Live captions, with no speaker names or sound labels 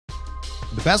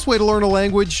The best way to learn a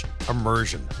language?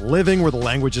 Immersion. Living where the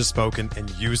language is spoken and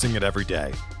using it every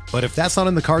day. But if that's not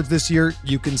in the cards this year,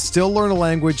 you can still learn a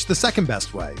language the second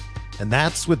best way, and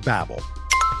that's with Babbel.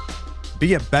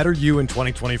 Be a better you in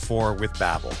 2024 with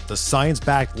Babbel, the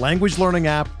science-backed language learning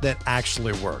app that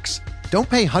actually works. Don't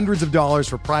pay hundreds of dollars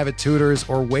for private tutors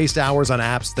or waste hours on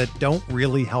apps that don't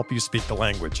really help you speak the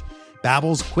language.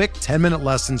 Babbel's quick 10-minute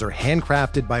lessons are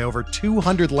handcrafted by over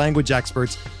 200 language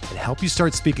experts and help you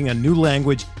start speaking a new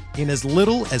language in as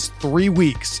little as 3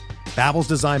 weeks. Babbel's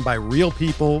designed by real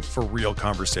people for real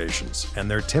conversations,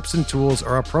 and their tips and tools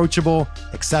are approachable,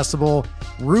 accessible,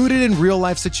 rooted in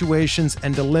real-life situations,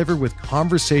 and delivered with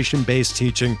conversation-based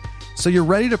teaching, so you're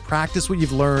ready to practice what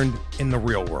you've learned in the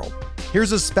real world.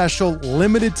 Here's a special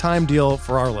limited-time deal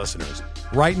for our listeners.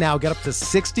 Right now, get up to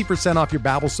 60% off your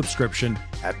Babbel subscription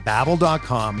at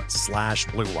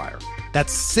babbel.com/Blue Wire.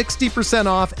 That's 60%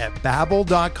 off at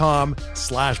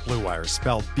babbel.com/Blue Wire,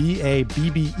 spelled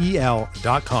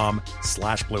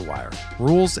BABBEL.com/Blue Wire.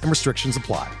 Rules and restrictions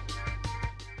apply.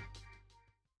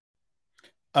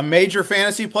 A major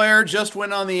fantasy player just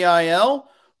went on the IL.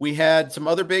 We had some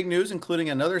other big news, including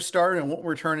another start and won't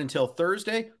return until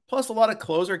Thursday, plus a lot of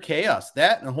closer chaos.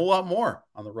 That and a whole lot more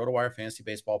on the RotoWire Fantasy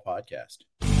Baseball Podcast.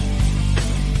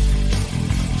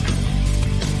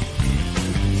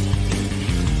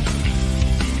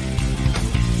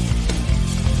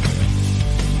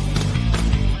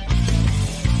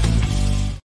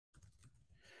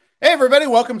 Hey, everybody.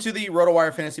 Welcome to the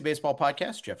RotoWire Fantasy Baseball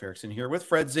Podcast. Jeff Erickson here with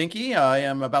Fred Zinke. I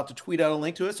am about to tweet out a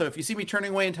link to it, so if you see me turning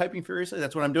away and typing furiously,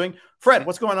 that's what I'm doing. Fred,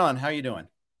 what's going on? How are you doing?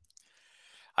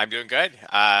 I'm doing good.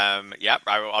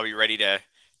 I'll be ready to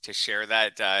share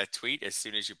that tweet as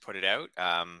soon as you put it out.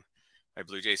 My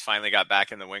Blue Jays finally got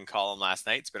back in the win column last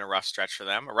night. It's been a rough stretch for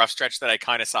them, a rough stretch that I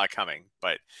kind of saw coming.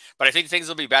 But I think things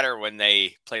will be better when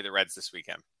they play the Reds this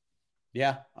weekend.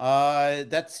 Yeah,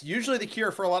 that's usually the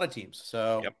cure for a lot of teams.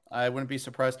 So yep. I wouldn't be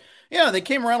surprised. Yeah, they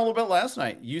came around a little bit last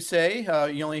night. You say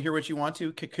you only hear what you want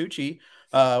to. Kikuchi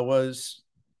was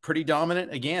pretty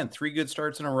dominant. Again, 3 good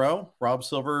starts in a row. Rob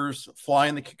Silver's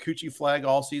flying the Kikuchi flag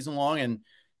all season long, and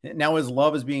now his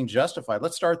love is being justified.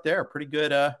 Let's start there. Pretty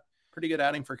good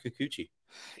outing for Kikuchi.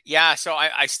 Yeah, so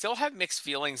I still have mixed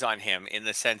feelings on him in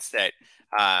the sense that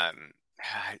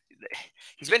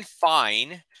he's been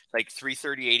fine, like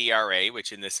 3.38 ERA,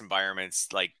 which in this environment's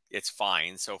like it's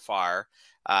fine so far.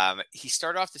 He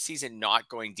started off the season not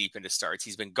going deep into starts.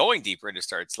 He's been going deeper into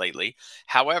starts lately.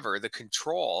 However, the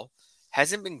control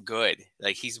hasn't been good.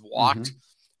 Like he's walked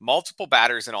multiple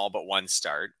batters in all but one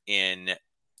start.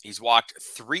 He's walked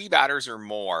 3 batters or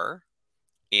more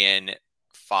in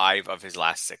 5 of his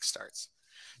last 6 starts.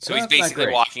 So he's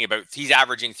basically he's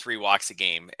averaging 3 walks a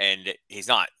game, and he's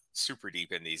not super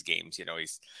deep in these games. You know,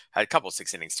 he's had a couple of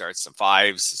 6-inning starts, some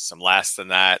 5s, some less than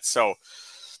that. So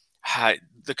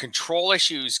the control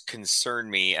issues concern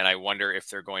me, and I wonder if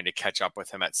they're going to catch up with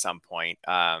him at some point.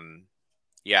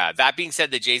 That being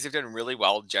said, the Jays have done really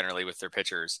well generally with their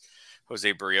pitchers. Jose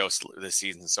Barrios this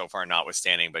season so far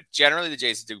notwithstanding, but generally the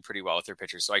Jays do pretty well with their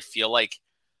pitchers. So I feel like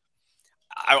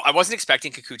I wasn't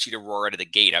expecting Kikuchi to roar out of the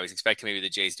gate. I was expecting maybe the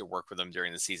Jays to work with him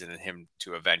during the season and him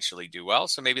to eventually do well.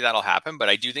 So maybe that'll happen. But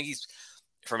I do think he's,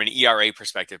 from an ERA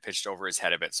perspective, pitched over his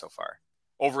head a bit so far.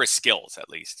 Over his skills, at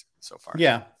least, so far.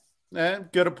 Yeah.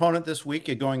 Good opponent this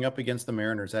week going up against the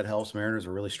Mariners. That helps. Mariners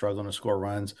are really struggling to score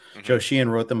runs. Joe Sheehan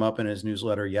wrote them up in his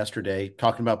newsletter yesterday,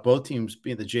 talking about both teams,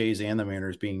 being the Jays and the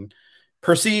Mariners, being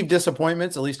perceived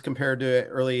disappointments, at least compared to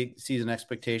early season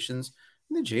expectations.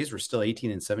 The Jays were still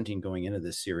 18-17 going into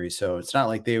this series, so it's not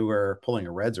like they were pulling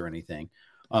a Reds or anything.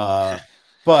 But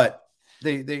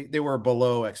they were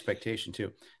below expectation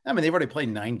too. I mean, they've already played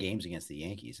 9 games against the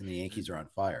Yankees, and the Yankees are on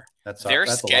fire. That's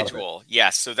schedule.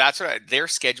 Yes, so that's what their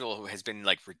schedule has been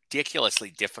like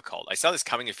ridiculously difficult. I saw this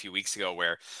coming a few weeks ago,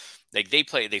 where like they've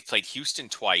played Houston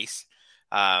twice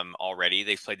already.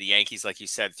 They've played the Yankees, like you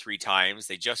said, 3 times.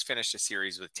 They just finished a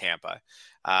series with Tampa.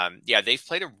 They've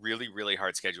played a really, really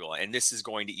hard schedule, and this is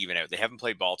going to even out. They haven't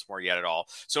played Baltimore yet at all.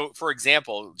 So, for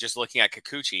example, just looking at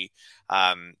Kikuchi,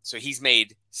 so he's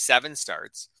made 7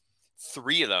 starts.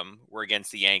 3 of them were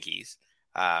against the Yankees.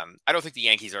 I don't think the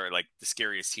Yankees are like the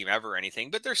scariest team ever or anything,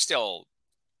 but they're still,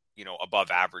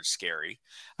 above average scary.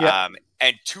 Yeah.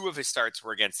 And 2 of his starts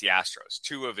were against the Astros.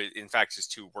 In fact, his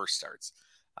 2 worst starts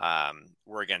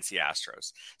were against the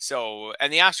Astros. So,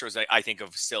 and the Astros, I think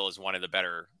of still as one of the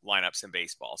better lineups in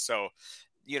baseball. So,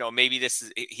 maybe this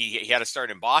is, he had a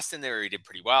start in Boston there where he did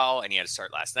pretty well, and he had a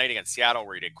start last night against Seattle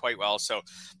where he did quite well. So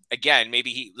again,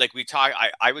 maybe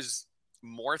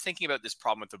more thinking about this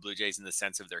problem with the Blue Jays in the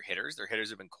sense of their hitters. Their hitters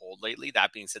have been cold lately.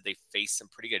 That being said, they faced some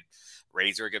pretty good.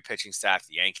 Rays are a good pitching staff.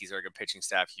 The Yankees are a good pitching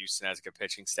staff. Houston has a good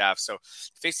pitching staff. So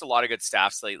faced a lot of good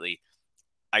staffs lately.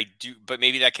 But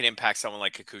maybe that can impact someone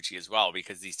like Kikuchi as well,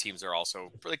 because these teams are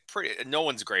also like pretty. No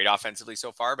one's great offensively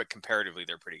so far, but comparatively,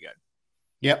 they're pretty good.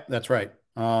 Yep, that's right.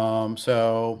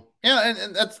 So yeah,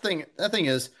 and that's the thing. That thing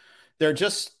is, they're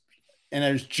just. And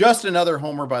there's just another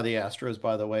homer by the Astros,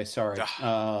 by the way. Sorry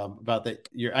about that.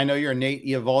 I know you're a Nate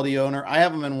Eovaldi owner. I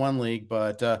have him in one league,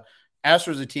 but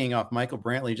Astros are teeing off. Michael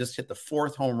Brantley just hit the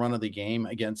 4th home run of the game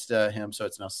against him, so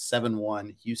it's now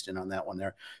 7-1 Houston on that one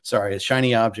there. Sorry,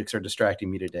 shiny objects are distracting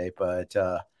me today, but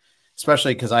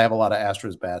especially because I have a lot of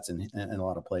Astros bats in a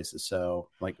lot of places. So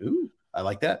I'm like, ooh, I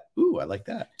like that. Ooh, I like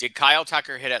that. Did Kyle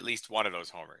Tucker hit at least one of those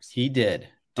homers? He did.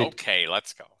 Okay,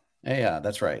 let's go. Yeah,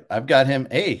 that's right. I've got him.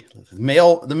 Hey, the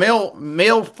male.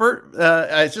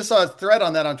 I just saw a thread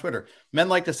on that on Twitter. Men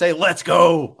like to say "let's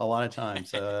go" a lot of times.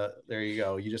 There you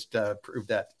go. You just proved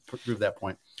that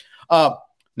point.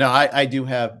 No, I do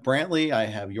have Brantley. I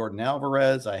have Yordan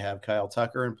Alvarez. I have Kyle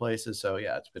Tucker in places. So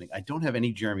yeah, it's been. I don't have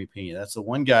any Jeremy Pena. That's the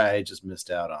one guy I just missed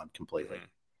out on completely.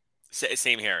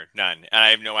 Same here. None. And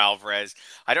I have no Alvarez.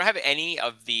 I don't have any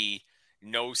of the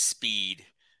no speed,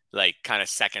 like kind of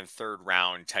second, third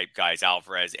round type guys.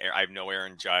 Alvarez. I have no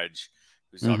Aaron Judge,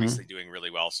 who's obviously doing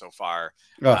really well so far.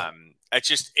 It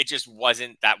just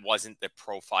wasn't the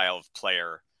profile of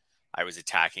player I was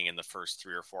attacking in the first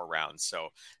 3 or 4 rounds. So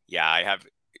yeah, I have.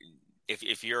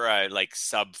 If you're a like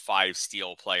sub 5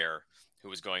 steal player who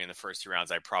was going in the first 3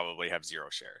 rounds, I probably have 0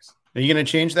 shares. Are you going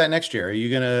to change that next year? Are you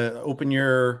going to open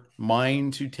your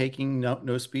mind to taking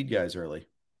no speed guys early?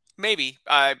 Maybe.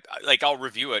 I'll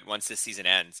review it once this season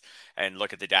ends and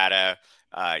look at the data,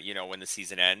 when the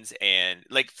season ends. And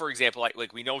like, for example,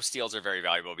 like we know steals are very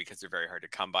valuable because they're very hard to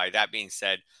come by. That being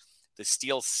said, the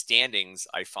steal standings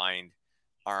I find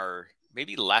are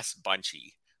maybe less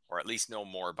bunchy, or at least no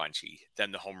more bunchy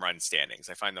than the home run standings.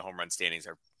 I find the home run standings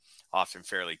are often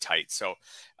fairly tight. So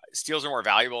steals are more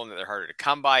valuable and they're harder to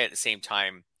come by. At the same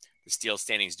time, the steal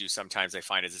standings do sometimes, I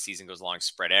find, as the season goes along,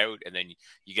 spread out, and then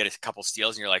you get a couple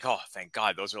steals and you're like, oh, thank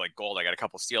God, those are like gold. I got a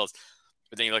couple steals.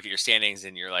 But then you look at your standings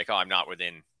and you're like, oh, I'm not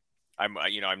within 3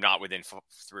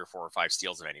 or 4 or 5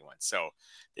 steals of anyone. So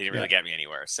they didn't really get me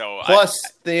anywhere. So plus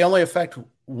they only affect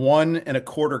 1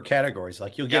 1/4 categories.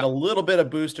 Like you'll get a little bit of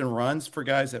boost in runs for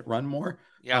guys that run more.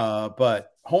 Yeah.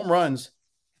 But home runs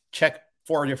check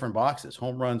 4 different boxes: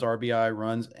 home runs, RBI,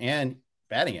 runs, and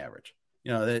batting average.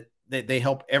 That they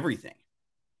help everything.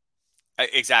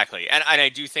 Exactly. And I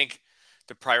do think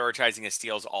the prioritizing of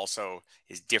steals also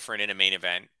is different in a main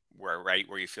event where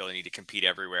you feel the need to compete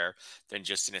everywhere than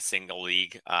just in a single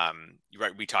league.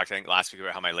 We talked, I think, last week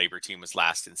about how my labor team was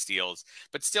last in steals,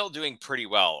 but still doing pretty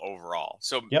well overall.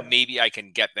 So maybe I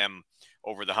can get them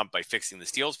over the hump by fixing the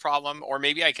steals problem, or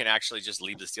maybe I can actually just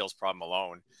leave the steals problem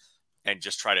alone and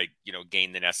just try to,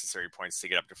 gain the necessary points to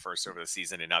get up to first over the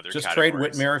season in other categories. Trade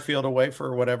Whit Merrifield away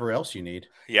for whatever else you need.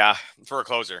 Yeah, for a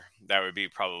closer. That would be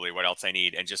probably what else I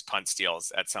need, and just punt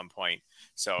steals at some point.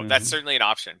 So that's certainly an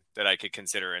option that I could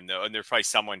consider. And there's probably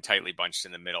someone tightly bunched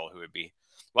in the middle who would be,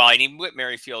 well, I need Whit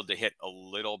Merrifield to hit a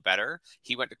little better.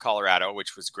 He went to Colorado,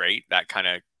 which was great. That kind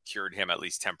of cured him, at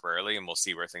least temporarily, and we'll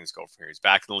see where things go from here. He's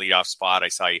back in the leadoff spot. I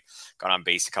saw he got on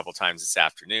base a couple times this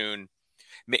afternoon.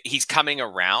 He's coming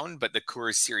around, but the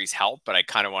Coors series helped. But I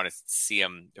kind of want to see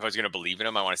him. If I was going to believe in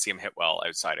him, I want to see him hit well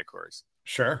outside of Coors.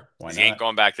 Sure. Why not? He ain't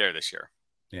going back there this year.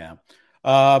 Yeah.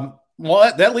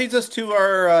 Well, that leads us to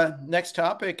our next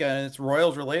topic, and it's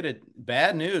Royals related.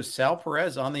 Bad news. Sal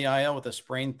Perez on the IL with a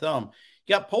sprained thumb.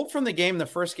 He got pulled from the game, the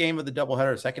first game of the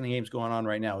doubleheader. Second game's going on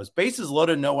right now. His bases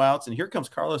loaded, no outs, and here comes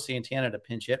Carlos Santana to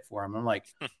pinch hit for him. I'm like,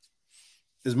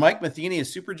 is Mike Matheny a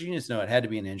super genius? No, it had to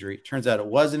be an injury. Turns out it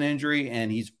was an injury,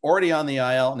 and he's already on the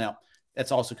IL. Now,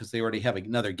 that's also because they already have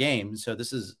another game, so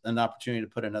this is an opportunity to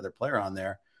put another player on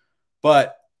there.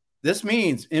 But this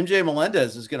means MJ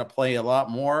Melendez is going to play a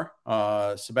lot more.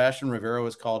 Sebastian Rivera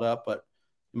was called up, but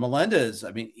Melendez,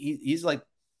 I mean, he's like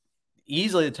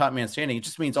easily the top man standing. It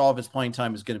just means all of his playing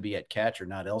time is going to be at catcher,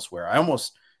 not elsewhere. In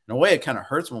a way, it kind of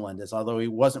hurts Melendez, although he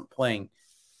wasn't playing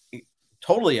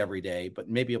totally every day, but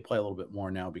maybe he'll play a little bit more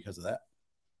now because of that.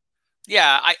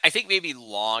 Yeah, I think maybe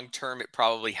long term it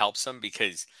probably helps him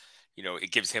because,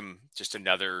 it gives him just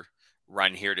another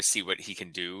run here to see what he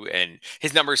can do. And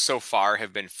his numbers so far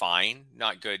have been fine,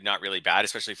 not good, not really bad,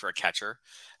 especially for a catcher.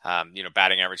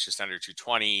 Batting average just under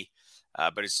 220,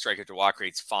 but his strikeout to walk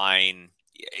rate's fine.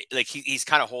 Like he's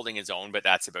kind of holding his own, but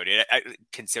that's about it,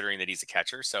 considering that he's a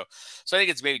catcher. So I think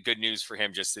it's maybe good news for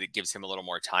him, just that it gives him a little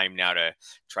more time now to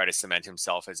try to cement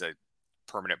himself as a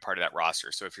permanent part of that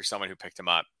roster. So if you're someone who picked him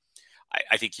up,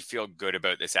 I think you feel good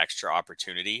about this extra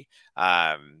opportunity.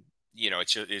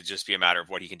 It'd just be a matter of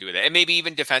what he can do with it. And maybe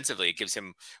even defensively, it gives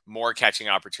him more catching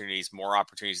opportunities, more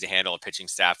opportunities to handle a pitching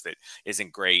staff that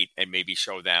isn't great, and maybe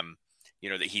show them,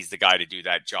 that he's the guy to do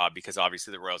that job, because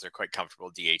obviously the Royals are quite comfortable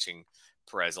DHing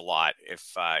Perez a lot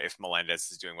if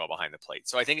Melendez is doing well behind the plate.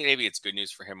 So I think maybe it's good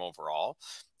news for him overall.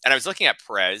 And I was looking at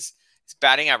Perez. His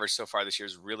batting average so far this year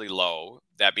is really low.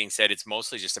 That being said, it's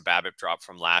mostly just a BABIP drop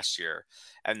from last year.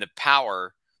 And the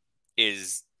power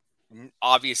is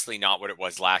obviously not what it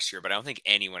was last year, but I don't think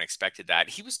anyone expected that.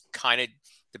 He was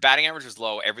the batting average was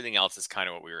low. Everything else is kind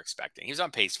of what we were expecting. He was on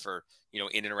pace for,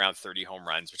 in and around 30 home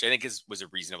runs, which I think was a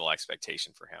reasonable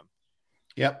expectation for him.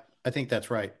 Yep. I think that's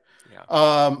right.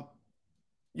 Yeah.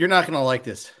 You're not going to like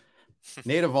this.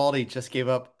 Nate Eovaldi just gave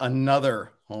up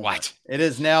another home run. It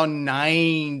is now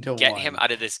 9-1. Get him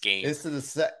out of this game. This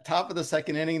is the top of the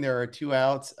second inning. There are 2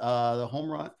 outs. The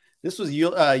home run. This was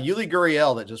Yuli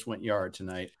Gurriel that just went yard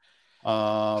tonight.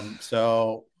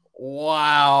 So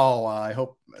wow.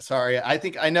 I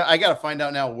think I know. I got to find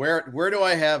out now where do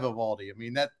I have Eovaldi? I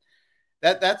mean,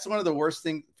 that's one of the worst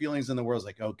feelings in the world. Is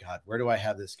like, oh God, where do I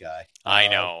have this guy? I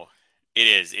know. It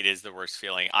is the worst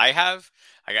feeling. I'm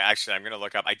going to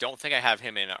look up. I don't think I have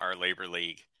him in our labor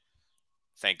league.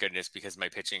 Thank goodness, because my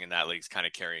pitching in that league is kind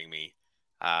of carrying me.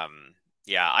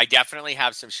 I definitely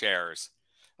have some shares.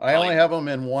 I only have him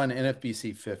in one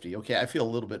NFBC 50. Okay. I feel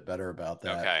a little bit better about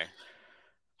that. Okay.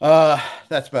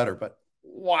 That's better, but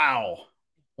wow.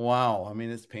 I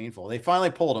mean, it's painful. They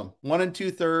finally pulled him 1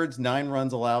 2/3, 9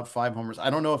 runs allowed, 5 homers. I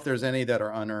don't know if there's any that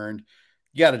are unearned.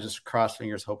 You got to just cross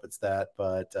fingers, hope it's that.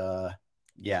 But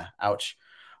ouch.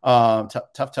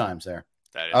 Tough times there.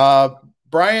 That is.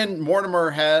 Brian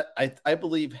Mortimer I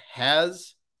believe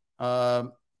has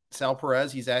Sal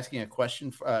Perez. He's asking a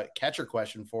question, catcher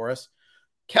question for us.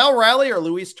 Cal Raleigh or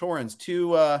Luis Torrens,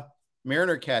 2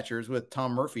 Mariner catchers with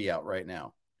Tom Murphy out right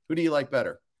now. Who do you like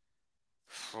better?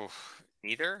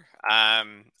 Neither.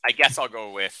 I guess I'll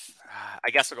go with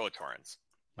Torrens.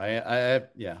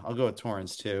 I'll go with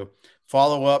Torrens too.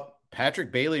 Follow up,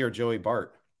 Patrick Bailey or Joey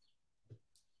Bart?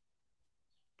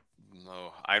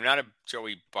 No, I'm not a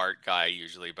Joey Bart guy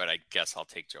usually, but I guess I'll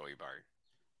take Joey Bart.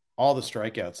 All the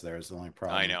strikeouts there is the only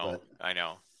problem. I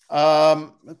know.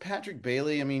 Patrick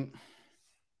Bailey, I mean,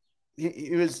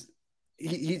 he's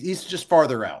just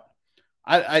farther out.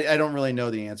 I don't really know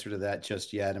the answer to that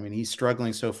just yet. I mean, he's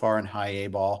struggling so far in high A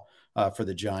ball for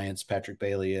the Giants. Patrick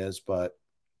Bailey is, but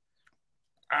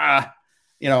I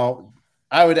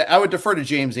would defer to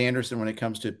James Anderson when it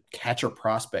comes to catcher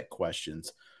prospect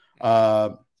questions.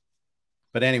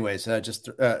 But anyways,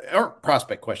 or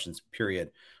prospect questions,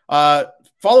 period.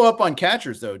 Follow up on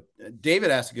catchers, though.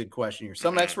 David asked a good question here.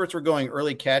 Some experts were going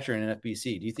early catcher in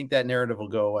NFBC. Do you think that narrative will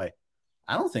go away?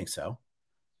 I don't think so.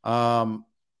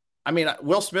 I mean,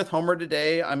 Will Smith homered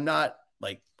today. I'm not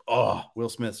like, oh, Will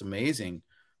Smith's amazing,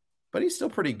 but he's still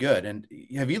pretty good. And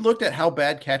have you looked at how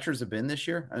bad catchers have been this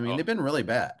year? I mean, they've been really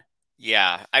bad.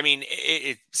 Yeah. I mean,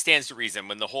 it stands to reason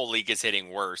when the whole league is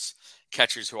hitting worse,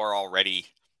 catchers who are already,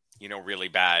 really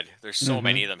bad. There's so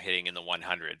many of them hitting in the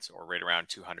 100s or right around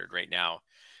 200 right now.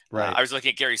 Right. I was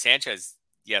looking at Gary Sanchez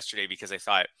yesterday because I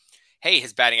thought, hey,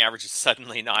 his batting average is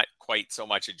suddenly not quite so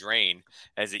much a drain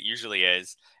as it usually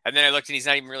is. And then I looked and he's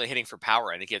not even really hitting for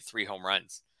power. I think he had 3 home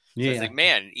runs. So I was like,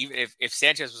 man, even if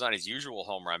Sanchez was on his usual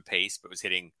home run pace, but was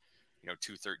hitting,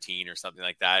 213 or something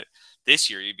like that this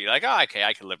year, you'd be like, oh, okay,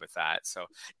 I can live with that. So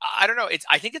I don't know.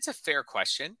 I think it's a fair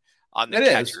question on the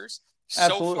catchers.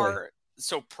 Absolutely. So far,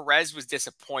 so Perez was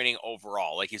disappointing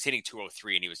overall. Like he was hitting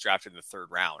 203 and he was drafted in the 3rd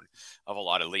round of a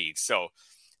lot of leagues. So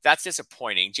that's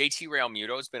disappointing. JT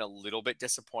Realmuto has been a little bit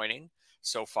disappointing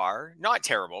so far. Not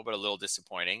terrible, but a little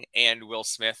disappointing. And Will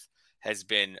Smith has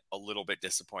been a little bit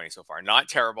disappointing so far. Not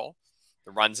terrible.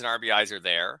 The runs and RBIs are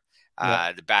there.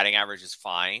 The batting average is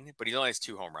fine, but he only has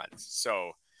 2 home runs.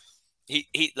 So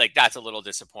he that's a little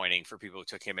disappointing for people who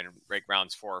took him in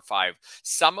rounds 4 or 5.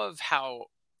 Some of how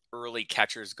early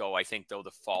catchers go, I think, though,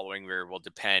 the following year will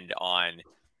depend on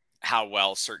how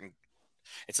well certain.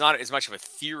 It's not as much of a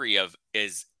theory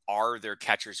are there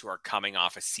catchers who are coming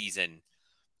off a season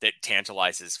that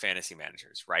tantalizes fantasy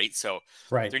managers, right? So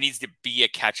there needs to be a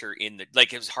catcher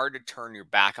it was hard to turn your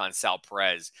back on Sal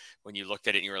Perez when you looked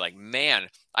at it and you were like, man,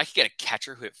 I could get a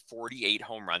catcher who hit 48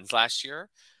 home runs last year.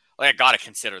 Like, I got to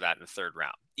consider that in the 3rd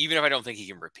round. Even if I don't think he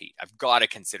can repeat, I've got to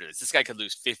consider this. This guy could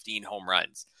lose 15 home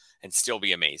runs and still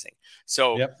be amazing.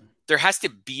 So there has to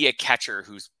be a catcher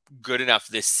who's good enough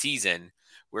this season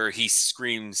where he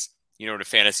screams, to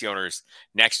fantasy owners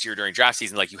next year during draft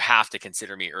season, like, you have to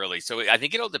consider me early. So I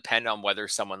think it'll depend on whether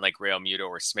someone like Real Muto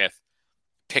or Smith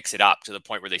picks it up to the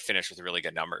point where they finish with really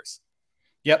good numbers.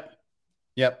 Yep.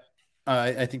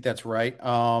 I think that's right.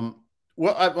 Well,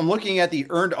 I'm looking at the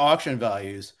earned auction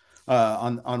values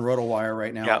on RotoWire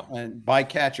right now, and by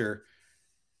catcher.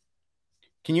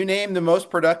 Can you name the most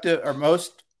productive or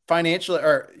most financial,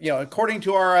 or according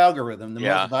to our algorithm, the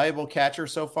most valuable catcher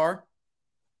so far?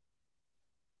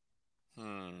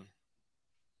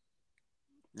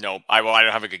 No, I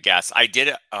don't have a good guess. I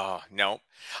did. No,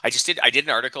 I did an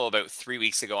article about 3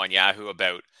 weeks ago on Yahoo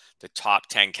about the top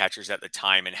 10 catchers at the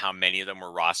time and how many of them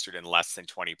were rostered in less than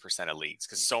 20% of leagues,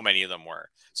 because so many of them were.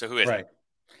 So who is it?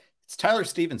 It's Tyler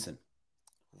Stevenson.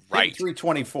 Right.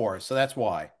 324. So that's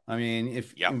why. I mean,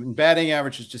 if batting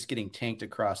average is just getting tanked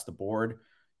across the board,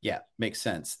 makes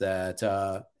sense that,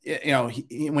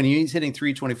 when he's hitting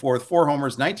 324 with 4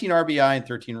 homers, 19 RBI and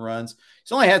 13 runs,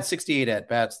 he's only had 68 at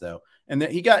bats though. And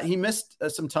he missed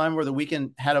some time where the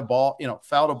weekend had a ball,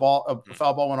 foul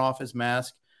ball went off his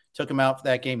mask, took him out for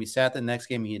that game. He sat the next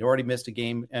game. He had already missed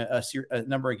a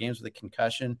number of games with a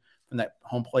concussion from that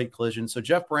home plate collision. So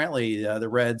Jeff Brantley, the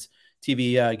Reds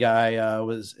TV guy,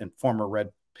 and former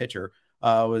Red pitcher,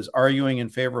 was arguing in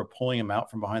favor of pulling him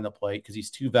out from behind the plate because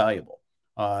he's too valuable.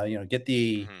 Get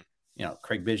the,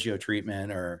 Craig Biggio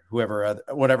treatment or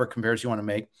whatever comparison you want to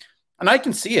make. And I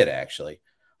can see it actually,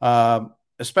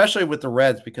 especially with the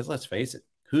Reds, because let's face it,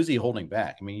 who's he holding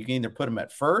back? I mean, you can either put him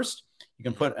at first, you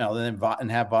can put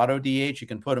and have Votto DH, you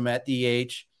can put him at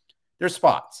DH. There's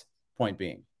spots, point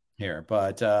being here.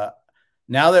 But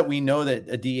now that we know that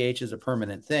a DH is a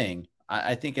permanent thing,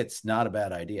 I think it's not a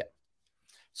bad idea.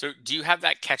 So do you have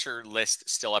that catcher list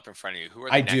still up in front of you? Who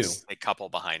are the next couple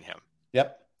behind him?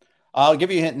 Yep. I'll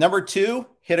give you a hint. Number 2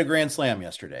 hit a grand slam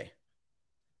yesterday.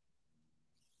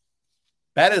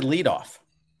 Batted leadoff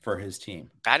for his team.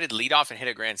 Batted leadoff and hit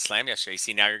a grand slam yesterday.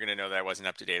 See, now you're going to know that I wasn't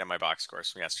up to date on my box scores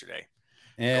from yesterday.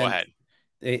 And go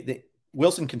ahead.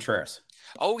 Willson Contreras.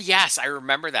 Oh, yes. I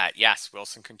remember that. Yes,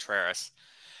 Willson Contreras.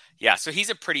 Yeah, so he's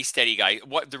a pretty steady guy.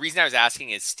 The reason I was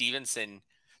asking is Stevenson.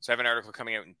 So I have an article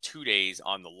coming out in 2 days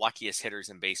on the luckiest hitters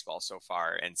in baseball so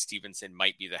far, and Stevenson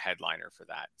might be the headliner for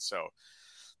that. So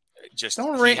just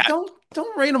don't rain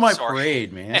on my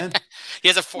parade, man. He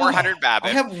has a 400 BABIP. I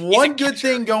have one good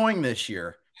thing going this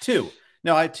year. 2.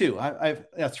 No, I have 2. I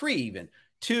have 3 even.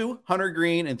 2, Hunter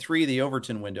Green, and 3, the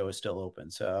Overton window is still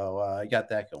open. So I got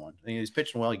that going. I think he's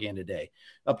pitching well again today.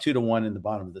 Up 2-1 in the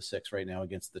bottom of the 6th right now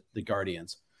against the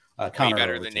Guardians. Way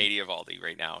better than Nady Eovaldi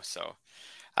right now. So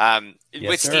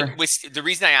the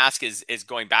reason I ask is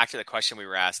going back to the question we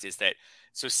were asked, is that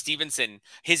so Stevenson,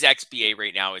 his XBA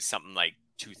right now is something like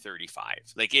 235.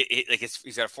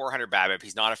 He's got a 400 BABIP.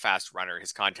 He's not a fast runner.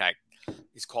 His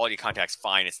quality contact's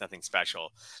fine. It's nothing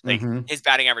special. His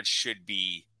batting average should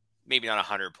be maybe not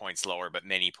 100 points lower, but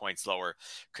many points lower.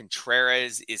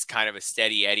 Contreras is kind of a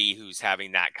steady Eddie who's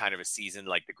having that kind of a season.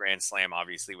 Like the Grand Slam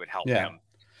obviously would help him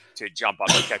to jump up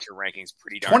the catcher rankings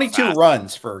pretty darn 22 fast.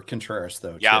 runs for Contreras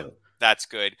though. Yeah, too. That's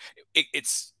good.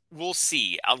 We'll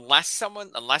see. Unless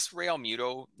Real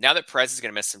Muto, now that Perez is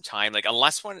going to miss some time,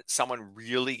 unless someone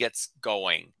really gets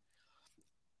going,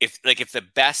 if the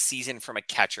best season from a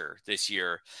catcher this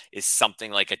year is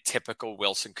something like a typical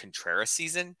Willson Contreras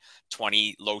season,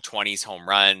 low 20s home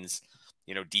runs,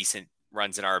 decent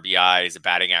runs and RBIs, a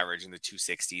batting average in the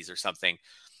 260s or something.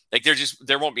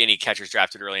 There won't be any catchers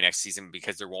drafted early next season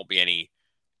because there won't be any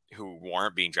who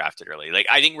weren't being drafted early.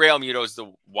 I think Real Muto is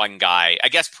the one guy. I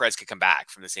guess Perez could come back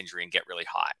from this injury and get really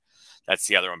hot. That's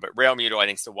the other one. But Real Muto, I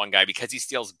think, is the one guy, because he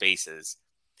steals bases,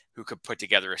 who could put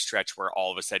together a stretch where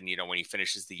all of a sudden, when he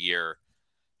finishes the year,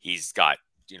 he's got,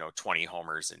 20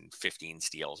 homers and 15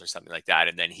 steals or something like that.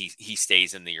 And then he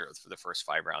stays in the earth for the first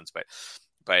 5 rounds.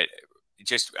 But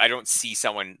just, I don't see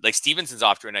someone like Stevenson's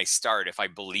off to a nice start. If I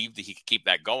believed that he could keep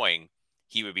that going,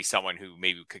 he would be someone who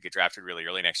maybe could get drafted really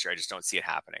early next year. I just don't see it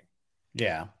happening.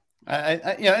 Yeah.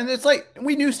 And it's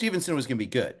we knew Stevenson was going to be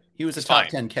good. He was a top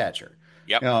 10 catcher.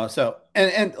 Yep. So,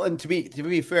 and to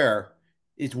be fair,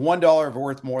 it's $1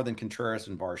 worth more than Contreras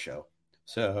and Varsho.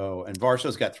 So, and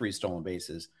Varsho's got 3 stolen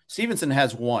bases. Stevenson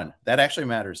has 1. That actually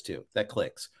matters too. That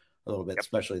clicks a little bit,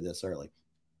 especially this early.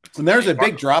 And there's a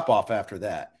big drop off after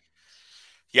that.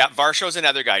 Yeah, Varsho's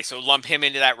another guy. So lump him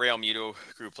into that Real Muto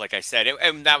group, like I said.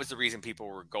 And that was the reason people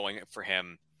were going for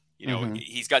him.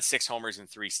 He's got 6 homers and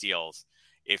 3 steals.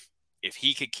 If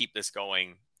he could keep this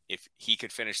going, if he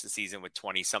could finish the season with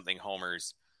 20-something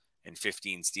homers and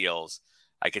 15 steals,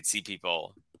 I could see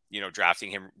people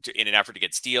drafting him in an effort to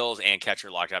get steals and catcher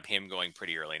locked up, him going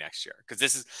pretty early next year.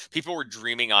 Because people were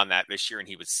dreaming on that this year, and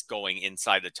he was going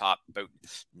inside the top about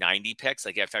 90 picks.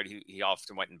 Like I found he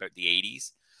often went in about the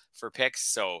 80s for picks.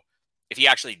 So if he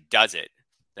actually does it,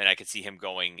 then I could see him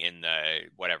going in the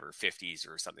 50s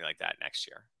or something like that next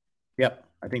year. Yep,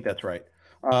 I think that's right.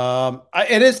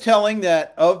 It is telling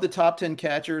that of the top 10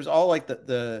 catchers, all like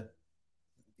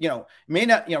may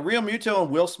not, Real Muto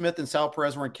and Will Smith and Sal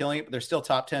Perez weren't killing it, but they're still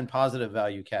top 10 positive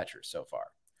value catchers so far.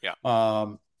 Yeah.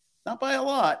 Not by a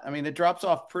lot. I mean, it drops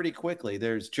off pretty quickly.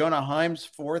 There's Jonah Himes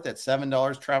fourth at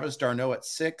 $7, Travis d'Arnaud at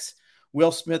 $6,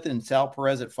 Will Smith and Sal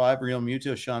Perez at $5, Real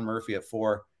Muto, Sean Murphy at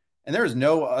 $4. And there's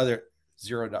no other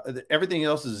 $0. Everything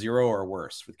else is 0 or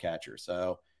worse with catchers.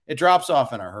 So it drops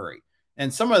off in a hurry.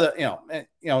 And some of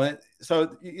the, so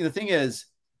the thing is,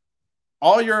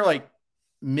 all your like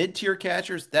mid-tier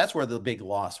catchers, that's where the big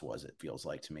loss was. It feels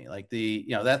like to me, like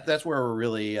that's where we're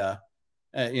really,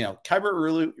 Keibert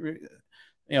Ruiz,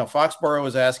 Foxborough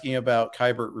was asking about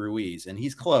Keibert Ruiz, and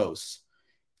he's close.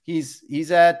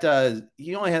 He's at,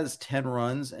 he only has 10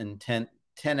 runs and 10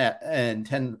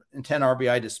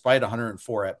 RBI despite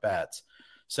 104 at bats.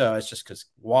 So it's just because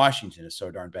Washington is so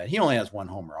darn bad. He only has 1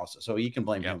 homer also, so you can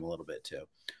blame him a little bit too.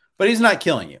 But he's not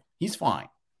killing you. He's fine.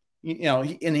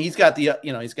 And he's got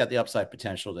the upside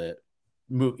potential to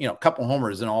move, a couple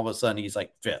homers, and all of a sudden he's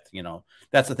like 5th.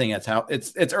 That's the thing. That's how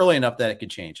it's early enough that it could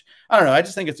change. I don't know. I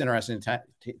just think it's interesting to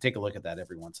take a look at that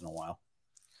every once in a while.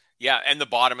 Yeah, and the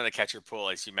bottom of the catcher pool,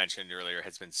 as you mentioned earlier,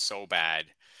 has been so bad.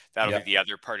 That'll be the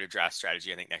other part of draft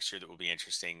strategy, I think, next year that will be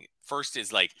interesting. First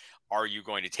is, like, are you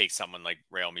going to take someone like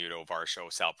Real Muto,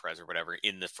 Varsho, Sal Perez, or whatever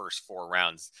in the first 4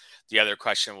 rounds? The other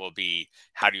question will be,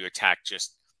 how do you attack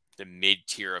just the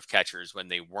mid-tier of catchers when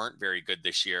they weren't very good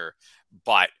this year,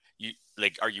 but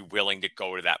are you willing to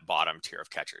go to that bottom tier of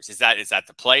catchers? Is that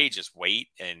the play? Just wait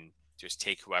and just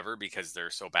take whoever because they're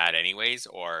so bad anyways,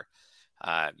 or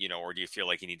or do you feel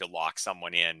like you need to lock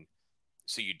someone in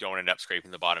so you don't end up scraping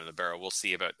the bottom of the barrel? We'll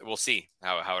see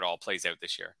how it all plays out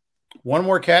this year. One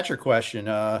more catcher question.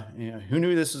 Who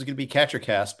knew this was going to be Catcher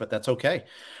Cast, but that's okay.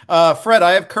 Fred,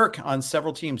 I have Kirk on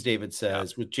several teams, David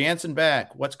says. With Jansen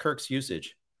back, what's Kirk's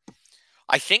usage?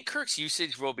 I think Kirk's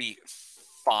usage will be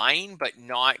fine, but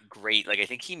not great. Like, I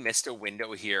think he missed a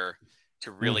window here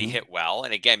to really hit well.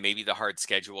 And again, maybe the hard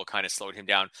schedule kind of slowed him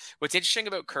down. What's interesting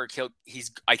about Kirk,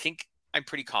 I'm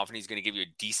pretty confident he's going to give you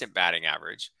a decent batting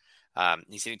average.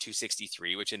 He's hitting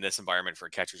 263, which in this environment for a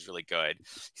catcher is really good.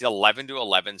 He's 11 to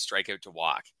 11 strikeout to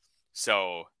walk.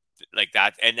 So like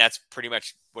that, and that's pretty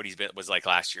much what was like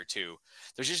last year too.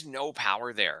 There's just no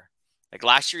power there. Like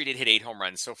last year he did hit 8 home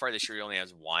runs. So far this year he only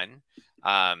has 1.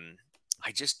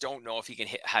 I just don't know if he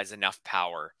has enough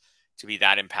power to be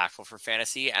that impactful for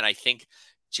fantasy. And I think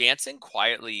Jansen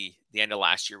quietly, the end of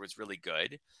last year was really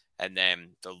good. And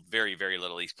then the very, very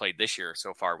little he's played this year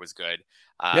so far was good.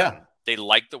 They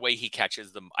like the way he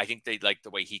catches them. I think they like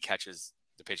the way he catches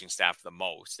the pitching staff the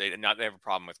most. They have a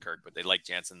problem with Kirk, but they like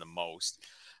Jansen the most.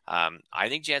 I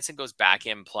think Jansen goes back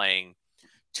in playing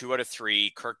 2 out of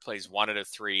 3. Kirk plays 1 out of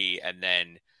 3. And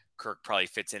then Kirk probably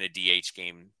fits in a DH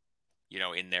game,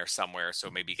 in there somewhere.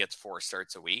 So maybe gets 4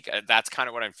 starts a week. That's kind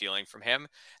of what I'm feeling from him.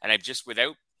 And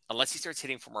unless he starts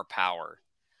hitting for more power,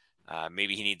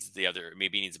 maybe he needs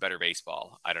a better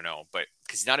baseball. I don't know, but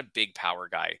because he's not a big power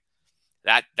guy,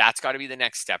 that's got to be the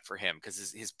next step for him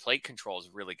because his plate control is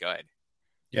really good.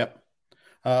 Yep.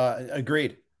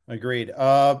 Agreed.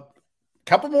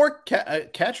 Couple more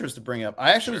catchers to bring up.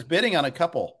 I actually was bidding on a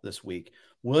couple this week.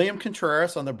 William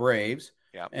Contreras on the Braves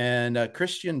and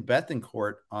Christian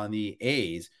Bethancourt on the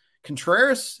A's.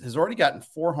 Contreras has already gotten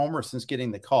 4 homers since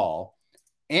getting the call.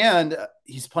 And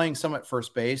he's playing some at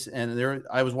first base. And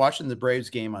I was watching the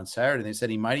Braves game on Saturday. And they said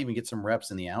he might even get some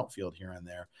reps in the outfield here and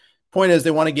there. Point is,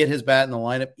 they want to get his bat in the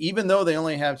lineup, even though they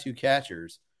only have 2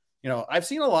 catchers. I've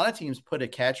seen a lot of teams put a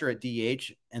catcher at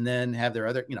DH and then have their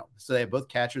other, so they have both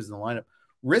catchers in the lineup,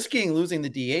 risking losing the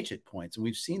DH at points. And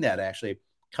we've seen that actually. A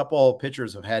couple of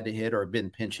pitchers have had to hit or been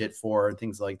pinch hit for and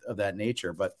things of that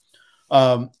nature. But,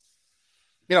 that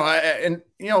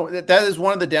is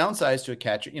one of the downsides to a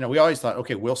catcher. We always thought,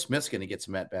 okay, Will Smith's going to get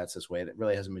some at-bats this way. That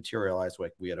really hasn't materialized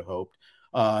like we had hoped.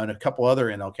 And a couple other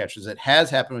NL catchers. It has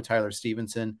happened with Tyler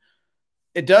Stevenson.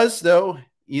 It does, though,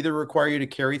 either require you to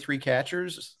carry 3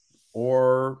 catchers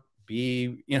or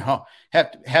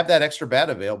have that extra bat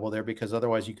available there because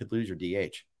otherwise you could lose your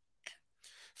DH.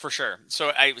 For sure.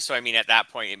 So I mean, at that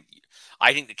point,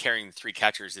 I think that carrying 3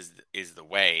 catchers is the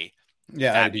way.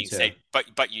 Yeah, that being said,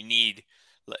 but you need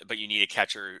a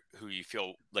catcher who you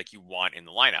feel like you want in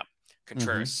the lineup.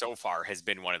 Contreras so far has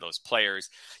been one of those players.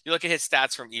 You look at his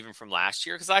stats from last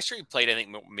year, because last year he played, I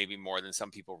think, maybe more than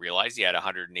some people realize. He had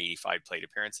 185 plate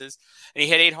appearances, and he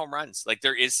had 8 home runs. Like,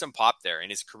 there is some pop there in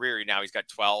his career. Now he's got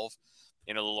 12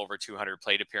 in a little over 200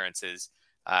 plate appearances.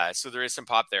 So there is some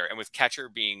pop there. And with catcher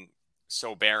being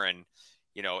so barren,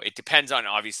 it depends on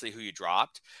obviously who you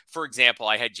dropped. For example,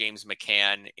 I had James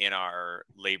McCann in our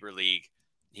Labor League.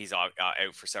 He's out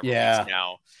for several weeks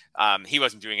now. He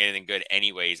wasn't doing anything good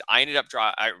anyways. I ended up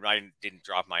I didn't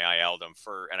drop my IL them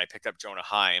and I picked up Jonah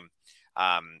Heim.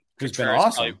 Who's been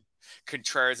awesome.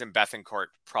 Contreras and Bethancourt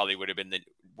probably would have been they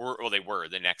were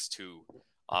the next two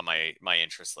on my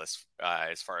interest list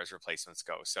as far as replacements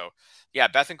go. So yeah,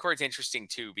 Bethancourt's interesting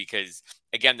too, because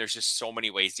again, there's just so many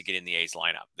ways to get in the A's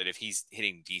lineup that if he's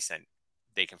hitting decent,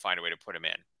 they can find a way to put him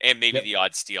in, and maybe the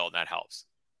odd steal, and that helps.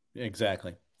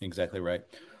 Exactly right.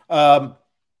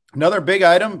 Another big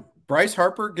item, Bryce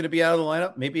Harper going to be out of the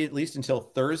lineup, maybe at least until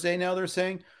Thursday. Now they're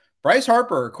saying Bryce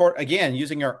Harper, again,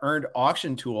 using our earned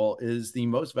auction tool, is the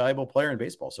most valuable player in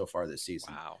baseball so far this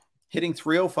season. Wow. Hitting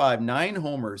 305, 9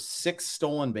 homers, 6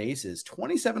 stolen bases,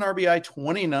 27 RBI,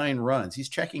 29 runs. He's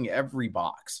checking every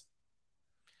box.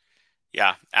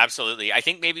 Yeah, absolutely. I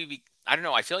think I don't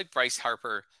know. I feel like Bryce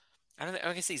Harper,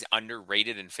 I guess he's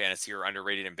underrated in fantasy or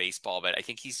underrated in baseball, but I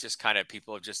think he's just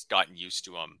people have just gotten used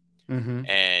to him. Mm-hmm.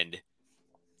 And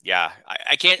yeah,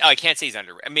 I can't say he's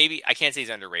maybe I can't say he's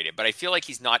underrated, but I feel like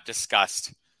he's not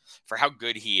discussed for how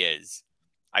good he is.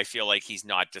 I feel like he's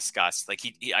not discussed. Like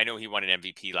I know he won an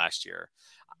MVP last year.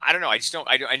 I don't know.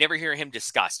 I never hear him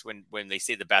discussed when they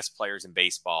say the best players in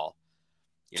baseball.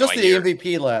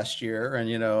 MVP last year, and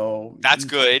that's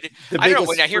good. The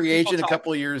biggest free agent a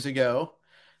couple of years ago.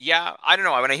 Yeah, I don't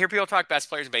know. When I hear people talk best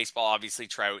players in baseball, obviously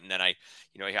Trout, and then I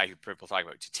hear people talk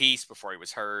about Tatis before he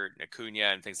was hurt, and Acuna,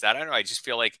 and things like that. I don't know. I just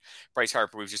feel like Bryce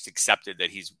Harper, we've just accepted that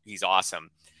he's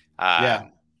awesome.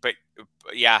 But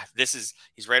yeah,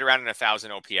 he's right around an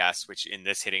 1,000 OPS, which in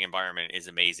this hitting environment is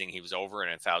amazing. He was over an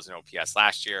 1,000 OPS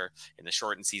last year. In the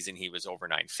shortened season, he was over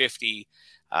 950.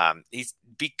 He's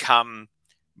become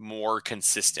more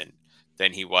consistent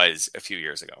than he was a few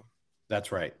years ago.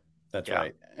 That's right. That's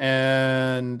right.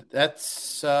 And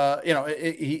that's,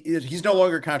 he's no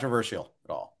longer controversial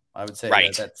at all. I would say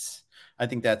I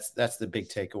think that's the big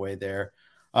takeaway there.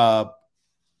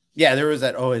 There was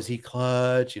that, is he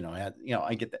clutch?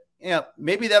 I get that. Yeah,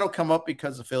 maybe that'll come up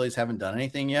because the Phillies haven't done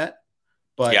anything yet,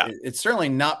 but it's certainly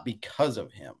not because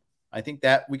of him. I think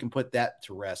that we can put that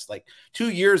to rest. Like 2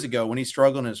 years ago when he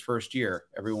struggled in his first year,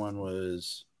 everyone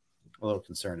was a little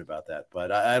concerned about that,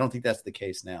 but I don't think that's the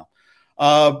case now.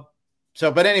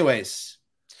 But anyways,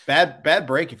 bad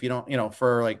break. If you don't,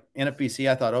 for like NFBC,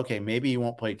 I thought, okay, maybe he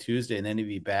won't play Tuesday and then he'd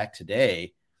be back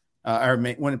today.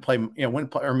 Wouldn't play,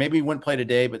 or maybe he wouldn't play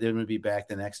today, but then would be back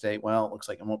the next day. Well, it looks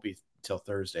like it won't be till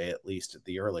Thursday, at least at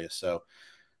the earliest. So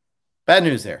bad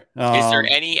news there. Is there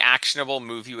any actionable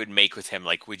move you would make with him?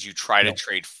 Like, would you try to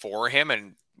trade for him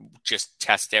and just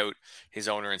test out his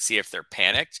owner and see if they're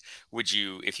panicked? Would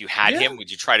you, if you had him, would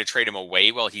you try to trade him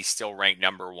away while he's still ranked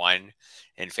number 1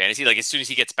 in fantasy? Like, as soon as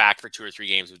he gets back for 2 or 3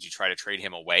 games, would you try to trade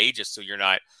him away just so you're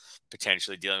not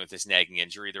potentially dealing with this nagging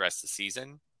injury the rest of the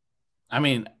season? I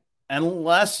mean,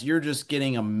 unless you're just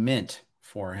getting a mint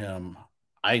for him,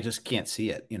 I just can't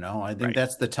see it. I think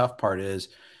that's the tough part is,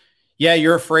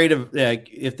 you're afraid of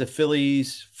if the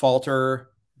Phillies falter,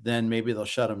 then maybe they'll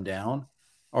shut him down.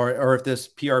 Or if this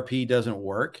PRP doesn't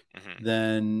work,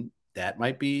 then that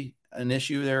might be an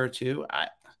issue there too.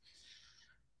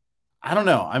 I don't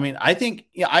know. I mean, I think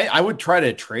I would try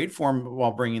to trade for him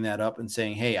while bringing that up and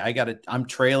saying, hey, I'm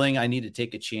trailing. I need to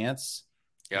take a chance.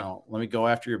 Let me go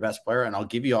after your best player and I'll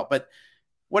give you all. But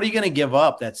what are you going to give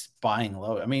up that's buying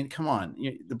low? I mean, come on.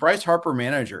 The Bryce Harper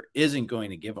manager isn't going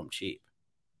to give them cheap.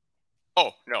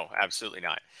 Oh, no, absolutely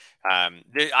not.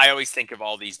 I always think of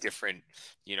all these different,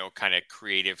 kind of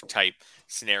creative type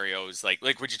scenarios. Like,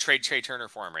 would you trade Trey Turner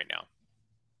for him right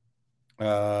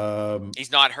now?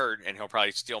 He's not hurt, and he'll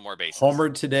probably steal more bases.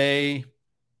 Homered today.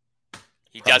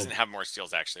 He doesn't have more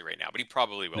steals actually right now, but he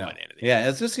probably will by the end of the year. Yeah, I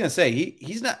was just gonna say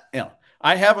he's not.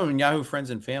 I have him in Yahoo Friends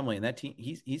and Family, and that team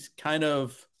he's kind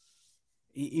of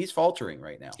he's faltering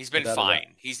right now. He's been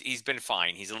fine. He's been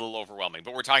fine. He's a little overwhelming,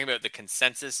 but we're talking about the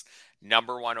consensus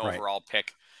number 1 overall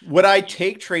pick. Would I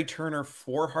take Trey Turner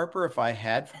for Harper if I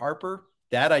had Harper?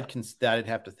 That I'd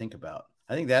have to think about.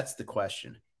 I think that's the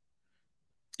question.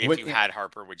 If you had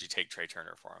Harper, would you take Trey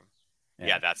Turner for him?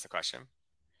 Yeah, that's the question.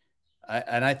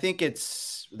 I think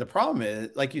it's the problem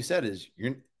is, like you said, is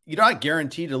you're not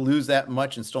guaranteed to lose that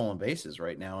much in stolen bases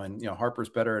right now. And Harper's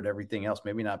better at everything else.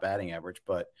 Maybe not batting average,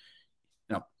 but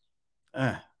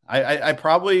I I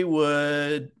probably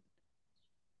would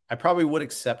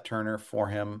accept Turner for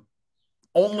him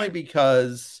only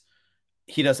because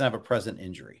he doesn't have a present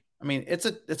injury. I mean, it's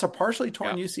a partially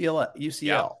torn UCL.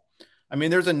 Yeah. I mean,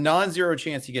 there's a non-zero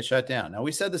chance he gets shut down. Now,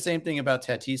 we said the same thing about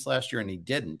Tatis last year, and he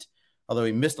didn't. Although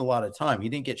he missed a lot of time, he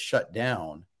didn't get shut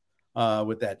down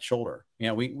with that shoulder. You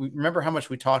know, we remember how much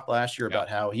we talked last year about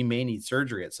how he may need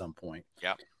surgery at some point.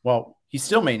 Yeah. Well, he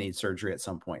still may need surgery at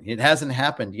some point. It hasn't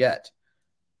happened yet.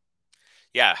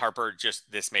 Yeah, Harper,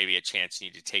 this may be a chance you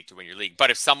need to take to win your league.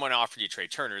 But if someone offered you Trey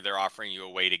Turner, they're offering you a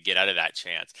way to get out of that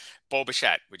chance. Bo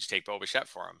Bichette, would you take Bo Bichette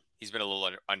for him? He's been a little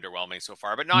underwhelming so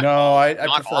far, but not. No, I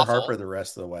not prefer awful. Harper the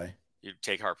rest of the way. You'd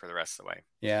take Harper the rest of the way.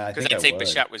 Yeah, because I'd say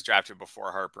Bichette was drafted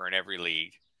before Harper in every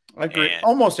league. I agree.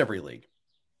 Almost every league.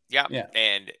 Yeah.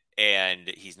 And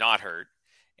he's not hurt.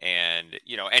 And,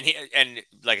 you know, and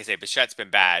like I say, Bichette's been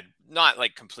bad, not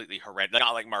like completely horrendous,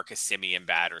 not like Marcus Semien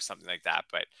bad or something like that,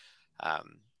 but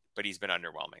he's been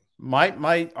underwhelming.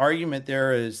 My argument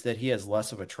there is that he has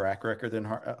less of a track record than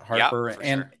Harper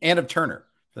and of Turner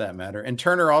for that matter. And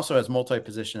Turner also has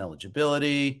multi-position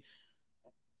eligibility.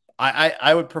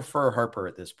 I would prefer Harper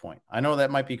at this point. I know that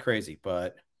might be crazy,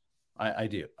 but I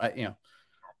do.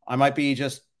 I might be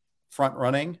just front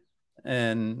running,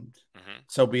 and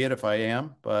so be it if I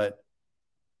am. But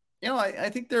I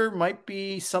think there might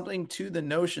be something to the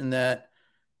notion that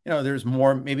there's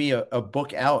more, maybe a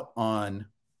book out on.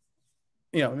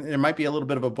 There might be a little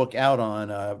bit of a book out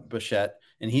on Bichette,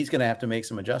 and he's going to have to make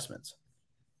some adjustments.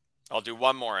 I'll do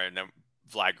one more, and then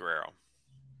Vlad Guerrero.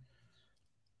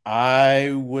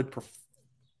 I would prefer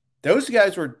those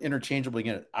guys were interchangeably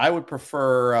good. I would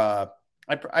prefer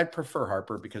I'd prefer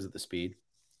Harper because of the speed.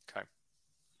 Okay.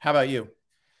 How about you?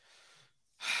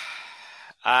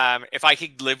 If I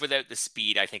could live without the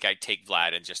speed, I think I'd take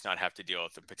Vlad and just not have to deal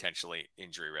with the potentially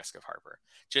injury risk of Harper.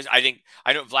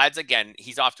 I know Vlad's, again,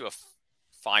 he's off to a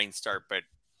fine start, but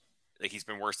like he's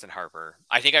been worse than Harper.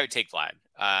 I think I would take Vlad.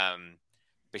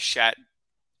 Bichette,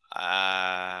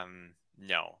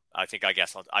 no. I think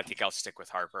I'll stick with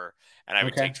Harper, and I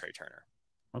would take Trey Turner.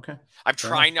 Okay. I'm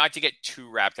trying not to get too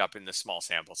wrapped up in the small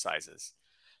sample sizes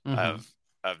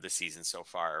of the season so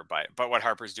far, but what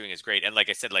Harper's doing is great. And like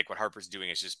I said, like what Harper's doing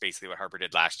is just basically what Harper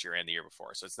did last year and the year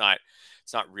before. So it's not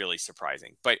really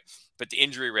surprising, but the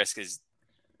injury risk is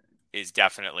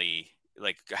definitely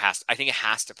I think it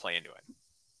has to play into it.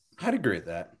 I'd agree with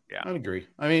that. Yeah. I'd agree.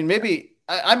 I mean, maybe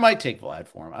I might take Vlad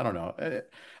for him. I don't know.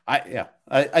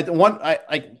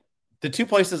 The two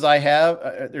places I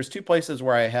have, there's two places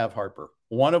where I have Harper,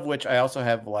 one of which I also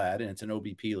have Vlad, and it's an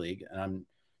OBP league. And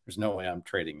there's no way I'm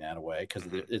trading that away because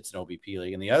it's an OBP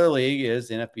league. And the other league is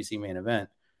the NFBC main event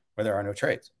where there are no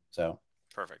trades. So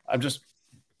perfect. I'm just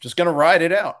going to ride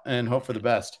it out and hope for the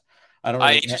best. I don't know.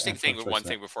 Interesting thing, one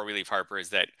thing before we leave Harper is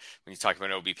that when you talk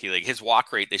about an OBP league, his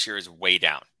walk rate this year is way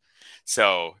down.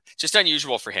 So just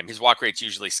unusual for him. His walk rate's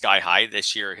usually sky high.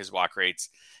 This year, his walk rate's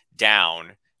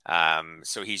down.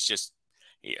 So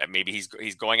maybe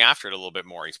he's going after it a little bit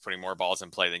more. He's putting more balls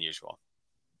in play than usual.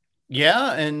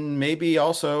 Yeah, and maybe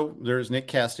also there's Nick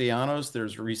Castellanos,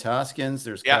 there's Rhys Hoskins,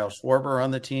 there's Kyle Schwarber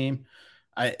on the team.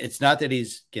 It's not that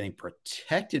he's getting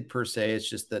protected per se. It's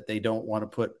just that they don't want to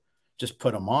put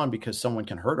him on because someone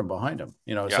can hurt him behind him.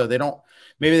 So they don't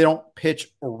pitch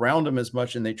around him as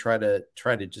much, and they try to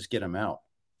just get him out.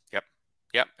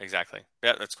 Yep, exactly.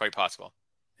 Yeah, that's quite possible.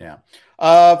 Yeah.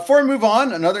 Before we move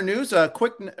on, another news, we're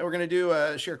going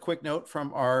to share a quick note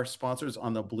from our sponsors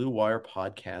on the Blue Wire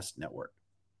Podcast Network.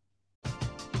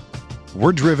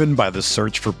 We're driven by the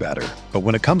search for better. But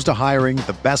when it comes to hiring,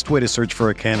 the best way to search for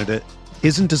a candidate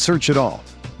isn't to search at all.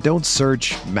 Don't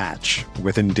search, match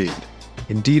with Indeed.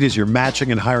 Indeed is your matching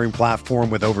and hiring platform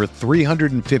with over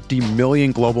 350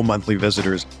 million global monthly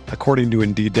visitors, according to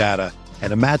Indeed data,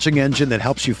 and a matching engine that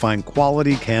helps you find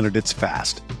quality candidates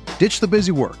fast. Ditch the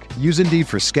busy work. Use Indeed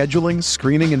for scheduling,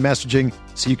 screening, and messaging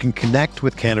so you can connect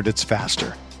with candidates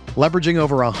faster. Leveraging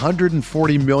over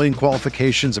 140 million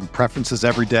qualifications and preferences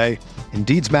every day,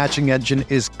 Indeed's matching engine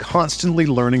is constantly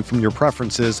learning from your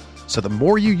preferences, so the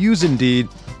more you use Indeed,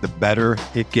 the better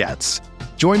it gets.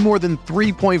 Join more than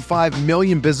 3.5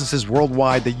 million businesses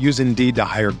worldwide that use Indeed to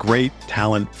hire great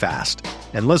talent fast.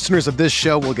 And listeners of this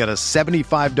show will get a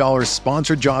 $75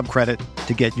 sponsored job credit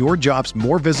to get your jobs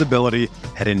more visibility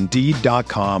at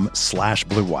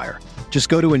Indeed.com/Blue Wire. Just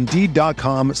go to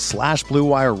Indeed.com/Blue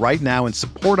Wire right now and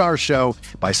support our show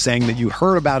by saying that you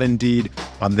heard about Indeed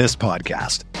on this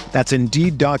podcast. That's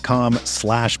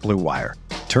Indeed.com/Blue Wire.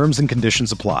 Terms and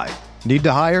conditions apply. Need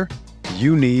to hire?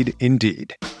 You need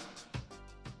Indeed.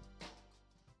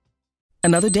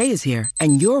 Another day is here,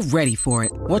 and you're ready for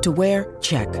it. What to wear?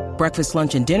 Check. Breakfast,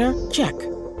 lunch, and dinner? Check.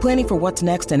 Planning for what's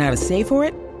next and how to save for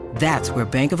it? That's where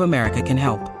Bank of America can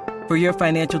help. For your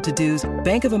financial to-dos,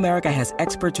 Bank of America has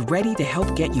experts ready to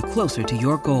help get you closer to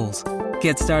your goals.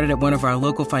 Get started at one of our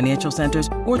local financial centers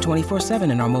or 24/7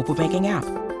 in our mobile banking app.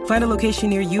 Find a location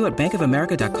near you at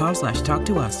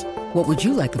bankofamerica.com/talktous. What would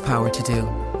you like the power to do?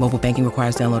 Mobile banking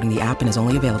requires downloading the app and is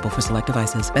only available for select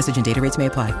devices. Message and data rates may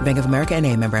apply. Bank of America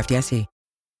N.A., member FDIC.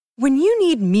 When you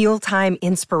need mealtime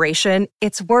inspiration,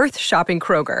 it's worth shopping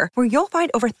Kroger, where you'll find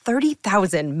over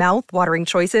 30,000 mouth-watering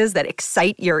choices that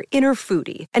excite your inner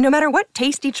foodie. And no matter what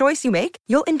tasty choice you make,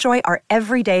 you'll enjoy our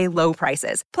everyday low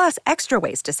prices, plus extra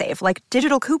ways to save, like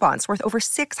digital coupons worth over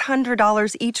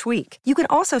 $600 each week. You can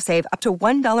also save up to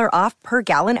 $1 off per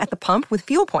gallon at the pump with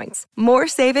fuel points. More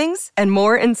savings and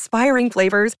more inspiring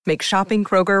flavors make shopping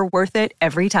Kroger worth it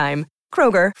every time.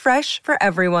 Kroger, fresh for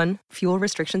everyone. Fuel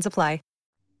restrictions apply.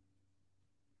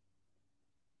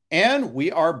 And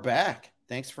we are back.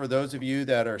 Thanks for those of you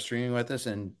that are streaming with us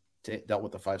and dealt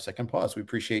with the 5-second pause. We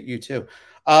appreciate you too.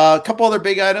 A couple other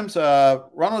big items.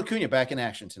 Ronald Acuna back in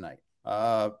action tonight.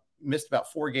 Missed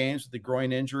about 4 games with the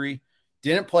groin injury.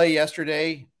 Didn't play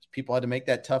yesterday. People had to make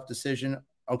that tough decision.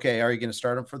 Okay, are you going to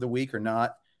start him for the week or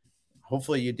not?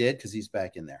 Hopefully you did, because he's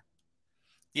back in there.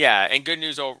 Yeah, and good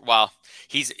news. Well,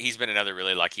 he's been another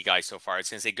really lucky guy so far. I was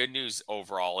going to say good news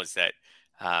overall is that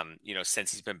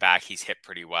since he's been back, he's hit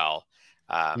pretty well.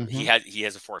 He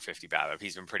has a 450 BABIP.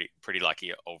 He's been pretty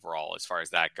lucky overall as far as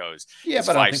that goes. Yeah,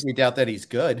 but I don't think we doubt that he's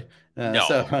good.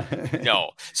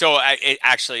 No. So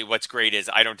actually, what's great is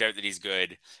I don't doubt that he's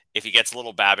good. If he gets a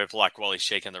little BABIP luck while he's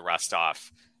shaking the rust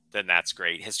off, then that's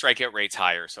great. His strikeout rate's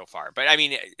higher so far. But I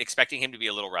mean, expecting him to be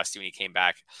a little rusty when he came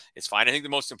back is fine. I think the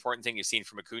most important thing you've seen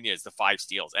from Acuna is the 5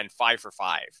 steals and 5 for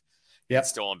 5. Yeah,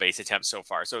 stolen base attempts so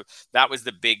far. So that was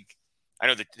the big. I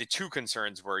know the 2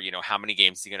 concerns were, how many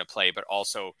games is he going to play, but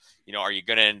also, are you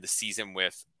going to end the season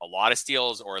with a lot of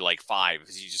steals or like 5?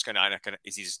 Is he just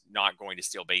not going to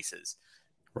steal bases?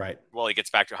 Right. Well, he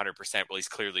gets back to 100%. Well, he's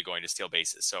clearly going to steal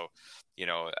bases. So,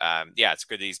 it's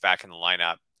good that he's back in the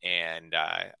lineup. And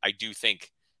I do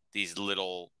think these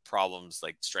little problems,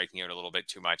 like striking out a little bit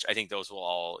too much, I think those will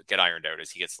all get ironed out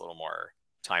as he gets a little more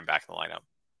time back in the lineup.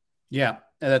 Yeah,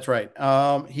 that's right.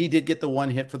 He did get the 1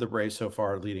 hit for the Braves so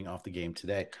far, leading off the game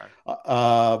today.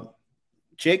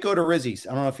 Jake Odorizzi,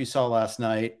 I don't know if you saw last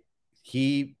night.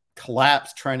 He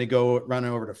collapsed trying to run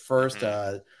over to first.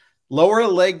 Lower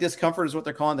leg discomfort is what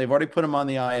they're calling. They've already put him on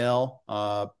the IL.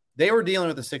 They were dealing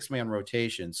with a 6-man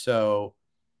rotation. So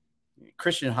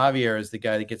Christian Javier is the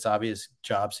guy that gets obvious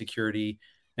job security.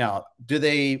 Now, do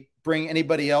they bring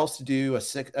anybody else to do a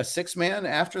 6-man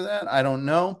after that? I don't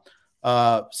know.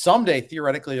 Someday,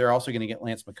 theoretically, they're also going to get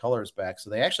Lance McCullers back. So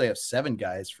they actually have 7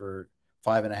 guys for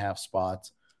 5.5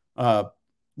 spots.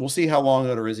 We'll see how long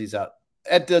Odorizzi's out.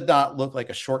 That did not look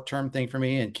like a short-term thing for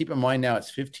me. And keep in mind now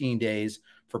it's 15 days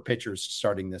for pitchers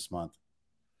starting this month.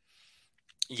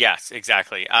 Yes,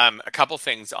 exactly. A couple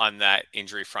things on that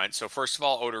injury front. So first of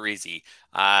all, Odorizzi,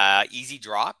 easy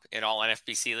drop in all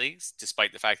NFBC leagues,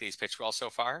 despite the fact that he's pitched well so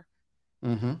far.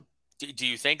 Mm-hmm. Do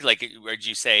you think, would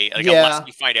you say, unless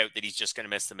we find out that he's just going to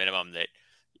miss the minimum, that,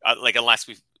 unless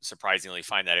we surprisingly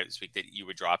find that out this week, that you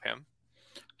would drop him?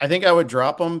 I think I would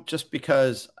drop him just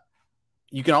because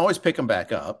you can always pick him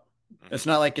back up. Mm-hmm. It's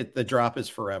not like the drop is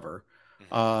forever.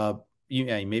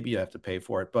 Mm-hmm. Maybe you have to pay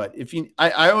for it, but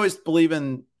I always believe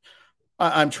in.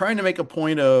 I'm trying to make a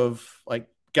point of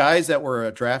guys that were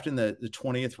drafted in the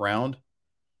 20th round.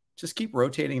 Just keep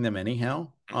rotating them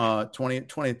anyhow, 20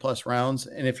 plus rounds.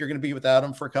 And if you're going to be without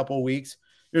them for a couple of weeks,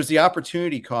 there's the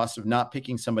opportunity cost of not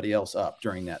picking somebody else up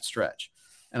during that stretch.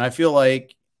 And I feel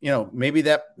like, maybe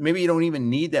you don't even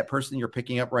need that person you're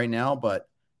picking up right now, but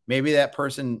maybe that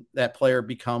player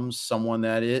becomes someone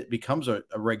that it becomes a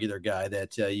regular guy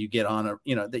that you get on,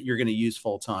 that you're going to use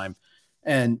full time.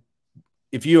 And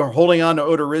if you are holding on to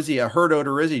Odorizzi, I heard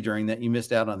Odorizzi during that, you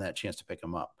missed out on that chance to pick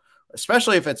him up,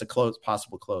 especially if it's a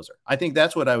possible closer. I think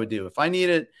that's what I would do. If I need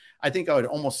it, I think I would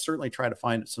almost certainly try to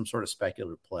find some sort of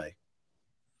speculative play.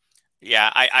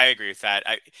 Yeah, I agree with that.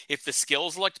 If the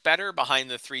skills looked better behind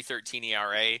the 3.13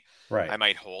 ERA, right, I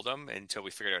might hold him until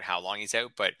we figured out how long he's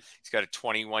out. But he's got a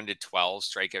 21-12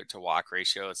 strikeout to walk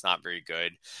ratio. It's not very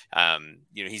good.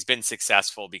 He's been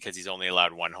successful because he's only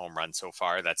allowed 1 home run so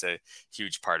far. That's a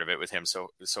huge part of it with him so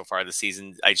far this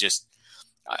season.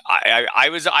 I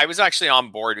was actually on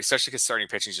board, especially because starting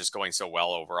pitching is just going so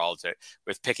well overall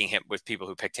with people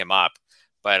who picked him up.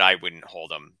 but I wouldn't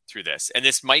hold him through this. And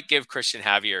this might give Christian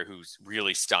Javier, who's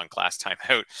really stunk last time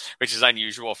out, which is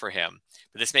unusual for him,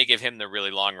 but this may give him the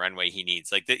really long runway he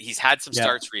needs. Like he's had some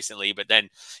starts recently, but then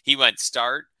he went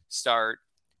start,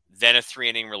 then a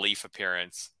 3-inning relief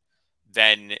appearance,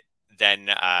 then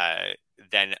a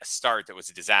start that was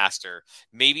a disaster.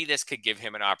 Maybe this could give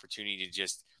him an opportunity to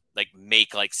just like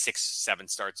make like 6-7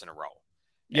 starts in a row.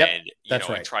 Yep, and that's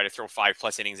right. And try to throw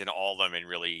 5+ innings in all of them and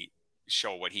really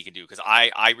show what he can do. Because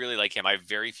I really like him. I have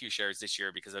very few shares this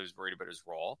year because I was worried about his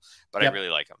role, but I really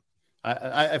like him.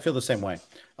 I feel the same way.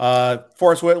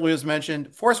 Forrest Whitley was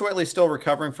mentioned. Forrest Whitley is still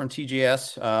recovering from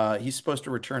TGS. He's supposed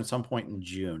to return some point in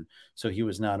June, so he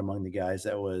was not among the guys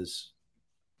that was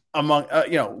among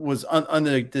was on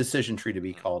the decision tree to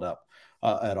be called up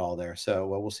at all there. So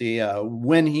we'll see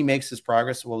when he makes his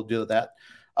progress. We'll do that.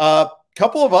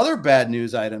 Couple of other bad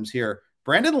news items here.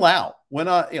 Brandon Lau went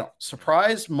on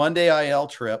surprise Monday IL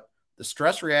trip. The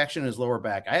stress reaction in his lower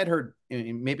back. I had heard,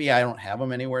 maybe I don't have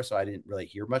him anywhere, so I didn't really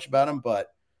hear much about him, but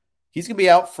he's going to be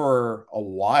out for a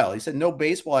while. He said no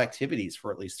baseball activities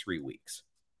for at least 3 weeks.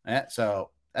 So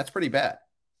that's pretty bad.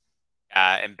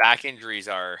 And back injuries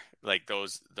are like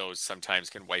those sometimes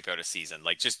can wipe out a season,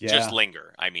 like just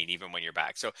linger. I mean, even when you're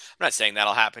back. So I'm not saying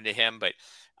that'll happen to him, but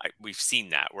we've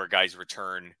seen that where guys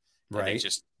return and they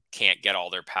just can't get all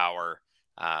their power.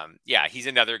 He's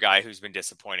another guy who's been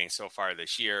disappointing so far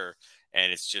this year,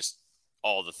 and it's just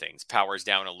all the things. Power's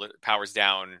down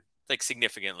like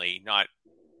significantly, not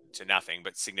to nothing,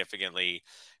 but significantly.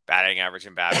 Batting average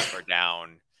and BABIP are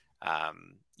down.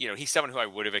 He's someone who I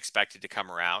would have expected to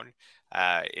come around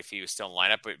if he was still in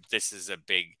lineup, but this is a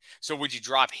big. So would you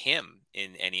drop him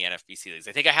in any NFBC leagues?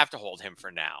 I think I have to hold him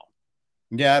for now.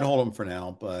 Yeah, I'd hold him for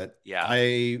now, but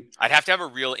I'd have to have a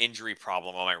real injury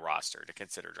problem on my roster to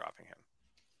consider dropping him.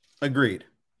 Agreed.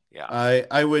 Yeah.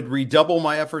 I would redouble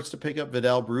my efforts to pick up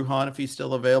Vidal Brujan if he's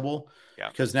still available. Yeah.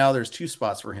 Because now there's 2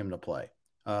 spots for him to play.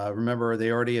 Remember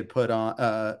they already had put on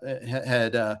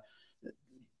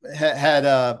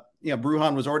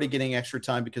Brujan was already getting extra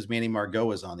time because Manny Margot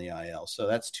was on the IL. So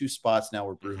that's 2 spots now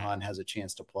where Brujan has a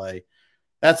chance to play.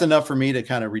 That's enough for me to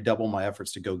kind of redouble my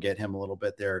efforts to go get him a little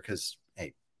bit there. Cause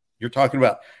hey, you're talking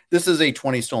about, this is a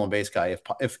 20 stolen base guy.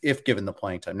 If given the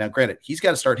playing time. Now, granted, he's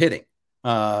got to start hitting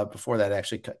before that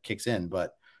actually kicks in,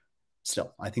 but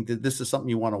still, I think that this is something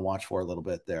you want to watch for a little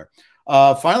bit there.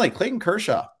 Finally, Clayton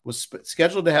Kershaw was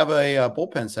scheduled to have a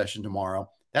bullpen session tomorrow.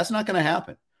 That's not going to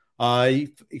happen.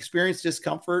 He experienced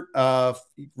discomfort.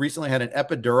 Recently had an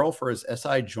epidural for his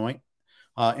SI joint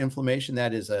inflammation.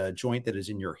 That is a joint that is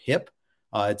in your hip.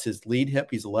 It's his lead hip.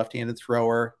 He's a left-handed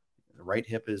thrower. The right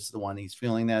hip is the one he's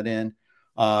feeling that in.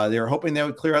 They were hoping that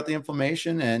would clear out the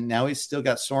inflammation, and now he's still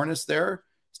got soreness there.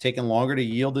 It's taken longer to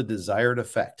yield the desired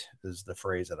effect, is the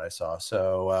phrase that I saw.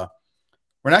 So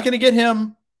we're not going to get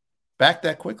him back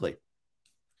that quickly.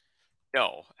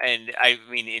 No. And I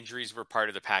mean, injuries were part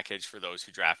of the package for those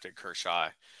who drafted Kershaw.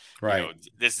 Right.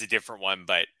 This is a different one,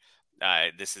 but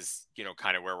this is,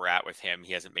 kind of where we're at with him.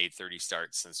 He hasn't made 30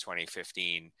 starts since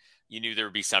 2015. You knew there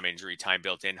would be some injury time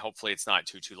built in. Hopefully it's not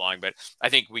too long, but I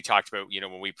think we talked about,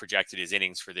 when we projected his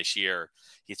innings for this year,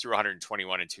 he threw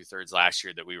 121 2/3 last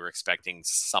year, that we were expecting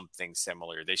something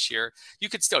similar this year. You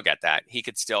could still get that. He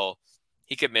could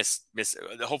miss,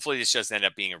 hopefully this doesn't end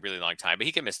up being a really long time, but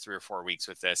he could miss 3 or 4 weeks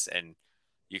with this, and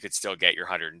you could still get your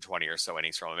 120 or so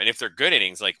innings from him. And if they're good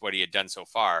innings, like what he had done so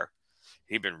far,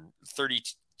 he'd been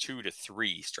 32 to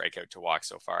 3 strikeout to walk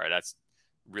so far. That's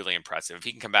really impressive. If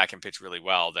he can come back and pitch really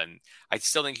well, then I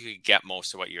still think you could get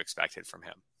most of what you expected from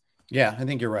him. Yeah, I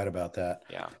think you're right about that.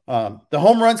 Yeah. The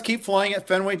home runs keep flying at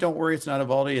Fenway. Don't worry, it's not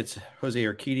Eovaldi. It's Jose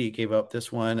Urquidy gave up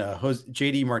this one.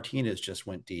 JD Martinez just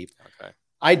went deep. Okay.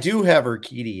 I do have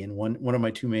Urquidy in one of my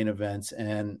 2 main events,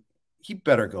 and he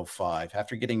better go 5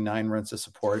 after getting 9 runs of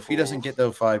support. If he doesn't get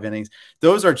those 5 innings,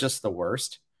 those are just the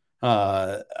worst.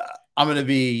 I'm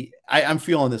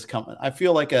feeling this coming. I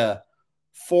feel like a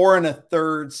 4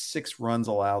 1/3, 6 runs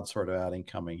allowed sort of outing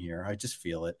coming here. I just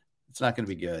feel it. It's not going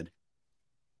to be good.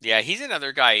 Yeah, he's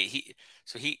another guy.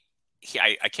 I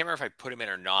can't remember if I put him in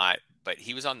or not, but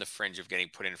he was on the fringe of getting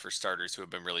put in for starters who have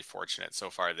been really fortunate so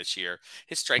far this year.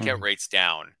 His strikeout rate's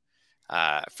down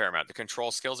a fair amount. The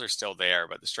control skills are still there,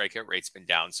 but the strikeout rate's been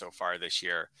down so far this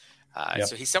year.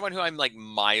 So he's someone who I'm like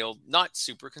not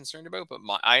super concerned about, but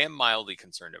I am mildly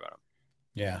concerned about him.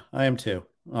 Yeah, I am too.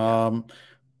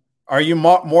 Are you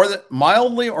more than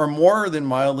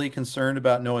mildly concerned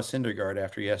about Noah Syndergaard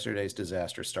after yesterday's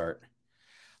disaster start?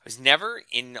 I was never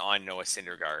in on Noah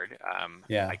Syndergaard.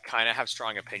 I kind of have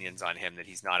strong opinions on him that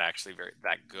he's not actually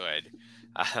that good.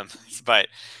 But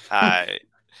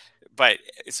but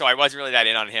so I wasn't really that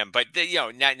in on him. But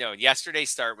yesterday's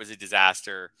start was a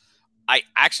disaster. I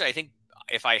think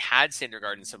if I had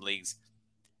Syndergaard in some leagues,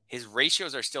 his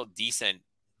ratios are still decent.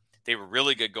 They were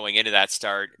really good going into that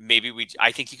start.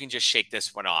 I think you can just shake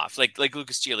this one off. Like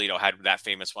Lucas Giolito had that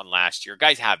famous one last year.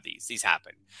 Guys have these. These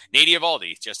happen. Nate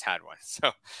Eovaldi just had one.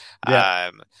 So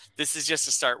this is just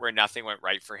a start where nothing went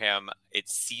right for him. It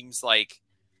seems like,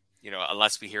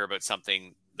 unless we hear about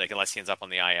something, like unless he ends up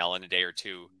on the IL in a day or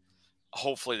two,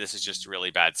 hopefully this is just a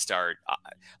really bad start.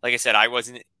 Like I said, I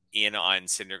wasn't in on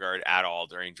Syndergaard at all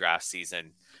during draft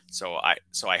season. So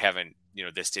I haven't,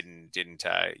 this didn't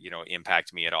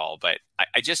impact me at all. But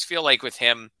I just feel like with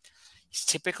him, he's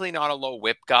typically not a low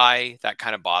whip guy. That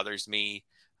kind of bothers me.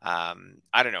 I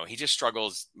don't know. He just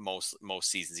struggles most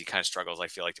seasons. He kind of struggles, I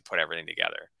feel like, to put everything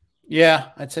together.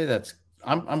 Yeah, I'd say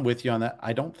I'm with you on that.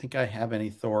 I don't think I have any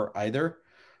Thor either.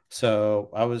 So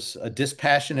I was a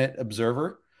dispassionate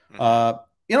observer.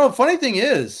 The funny thing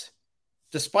is,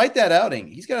 despite that outing,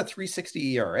 he's got a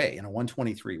 3.60 ERA and a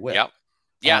 1.23 whip. Yep.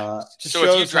 Yeah. So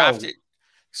if you drafted,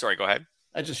 sorry, go ahead.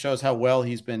 That just shows how well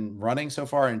he's been running so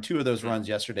far. And 2 of those runs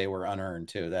yesterday were unearned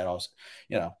too. That also,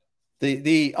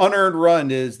 the unearned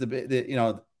run is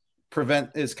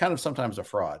is kind of sometimes a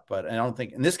fraud, but I don't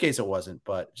think in this case it wasn't,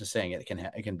 but just saying it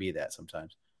can be that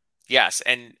sometimes. Yes.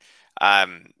 And,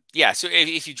 so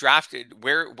if you drafted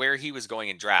where he was going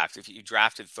in draft, if you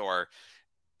drafted Thor,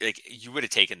 like you would have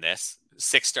taken this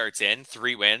 6 starts in,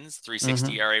 3 wins,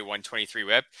 3.60 ERA, 1.23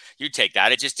 whip. You'd take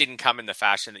that. It just didn't come in the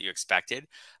fashion that you expected.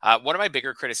 One of my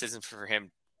bigger criticisms for him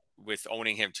with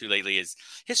owning him too lately is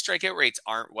his strikeout rates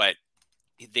aren't what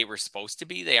they were supposed to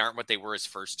be. They aren't what they were his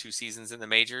first 2 seasons in the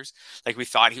majors. Like we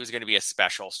thought he was going to be a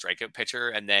special strikeout pitcher.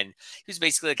 And then he was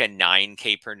basically like a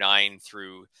 9K per 9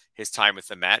 through his time with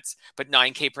the Mets, but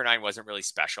 9K per 9 wasn't really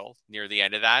special near the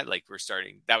end of that. Like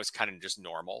that was kind of just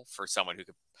normal for someone who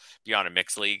could be on a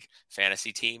mixed league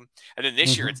fantasy team. And then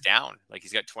this year it's down. Like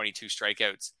he's got 22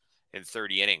 strikeouts in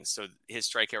 30 innings. So his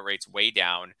strikeout rate's way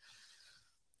down.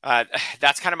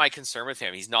 That's kind of my concern with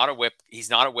him. He's not a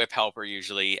whip helper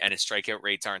usually, and his strikeout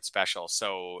rates aren't special.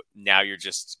 So now you're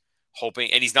just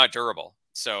hoping, and he's not durable.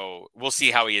 So we'll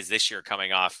see how he is this year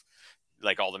coming off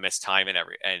like all the missed time and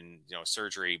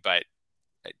surgery. But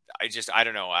I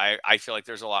don't know. I feel like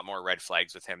there's a lot more red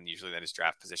flags with him usually than his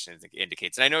draft position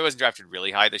indicates. And I know he wasn't drafted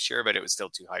really high this year, but it was still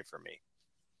too high for me.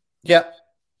 Yep.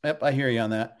 I hear you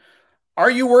on that. Are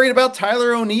you worried about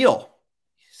Tyler O'Neill?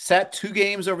 Sat 2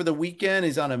 games over the weekend.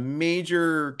 He's on a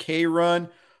major K run.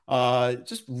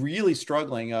 Just really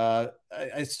struggling. I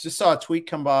just saw a tweet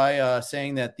come by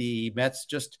saying that the Mets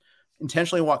just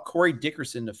intentionally want Corey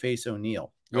Dickerson to face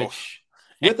O'Neill, which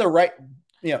with the right,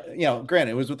 granted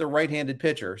it was with the right-handed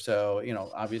pitcher. So,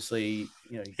 obviously,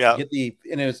 you get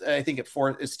and it was, I think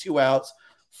it's 2 outs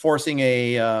forcing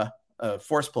a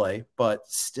force play, but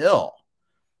still,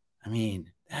 I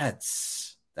mean, that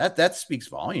speaks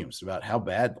volumes about how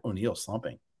bad O'Neill's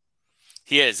slumping.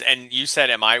 He is. And you said,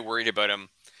 am I worried about him?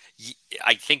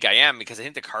 I think I am, because I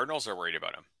think the Cardinals are worried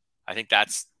about him. I think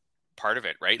that's part of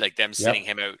it, right? Like them sitting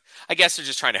him out. I guess they're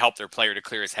just trying to help their player to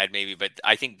clear his head maybe, but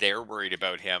I think they're worried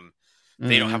about him.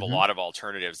 They don't have a lot of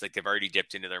alternatives. Like they've already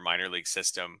dipped into their minor league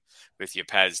system with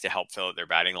Yepez to help fill out their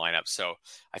batting lineup. So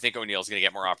I think O'Neill's going to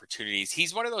get more opportunities.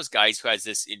 He's one of those guys who has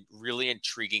this really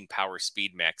intriguing power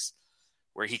speed mix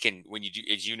where he can, when you do,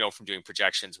 as you know from doing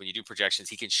projections, when you do projections,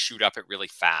 he can shoot up it really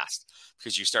fast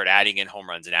because you start adding in home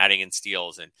runs and adding in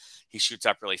steals, and he shoots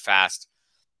up really fast.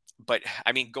 But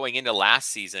I mean, going into last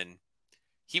season,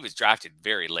 he was drafted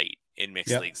very late in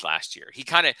mixed leagues last year. He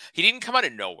didn't come out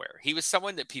of nowhere. He was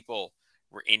someone that people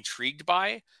were intrigued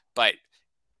by, but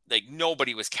like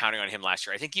nobody was counting on him last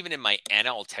year. I think even in my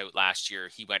NL tout last year,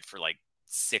 he went for like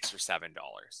 $6 or $7,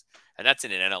 and that's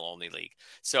in an NL only league.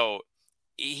 So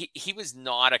he was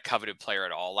not a coveted player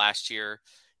at all last year.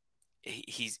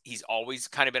 He's always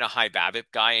kind of been a high BABIP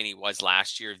guy, and he was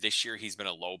last year. This year, he's been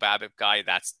a low BABIP guy.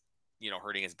 That's,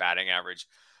 hurting his batting average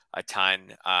a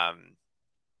ton. I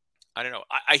don't know.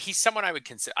 He's someone I would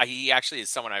consider. He actually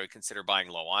is someone I would consider buying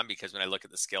low on, because when I look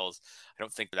at the skills, I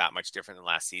don't think they're that much different than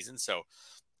last season. So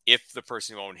if the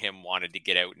person who owned him wanted to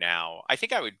get out now, I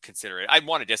think I would consider it. I'd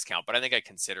want a discount, but I think I'd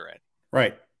consider it.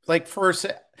 Right. I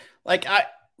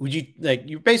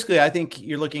think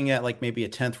you're looking at like maybe a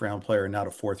 10th round player, not a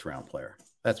 4th round player.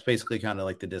 That's basically kind of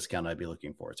like the discount I'd be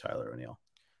looking for, Tyler O'Neill.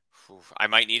 I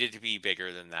might need it to be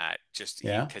bigger than that, just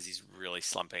because he's really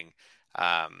slumping.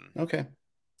 Okay.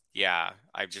 Yeah,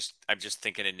 I'm just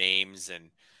thinking of names,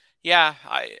 and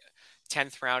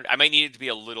 10th round. I might need it to be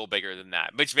a little bigger than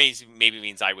that, which maybe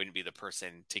means I wouldn't be the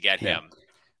person to get him.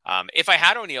 If I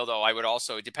had O'Neill, though, I would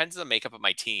also. It depends on the makeup of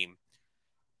my team.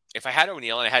 if I had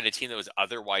O'Neill and I had a team that was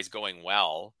otherwise going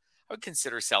well, I would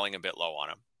consider selling a bit low on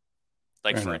him,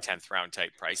 like for a 10th round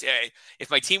type price.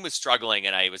 If my team was struggling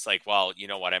and I was like, well, you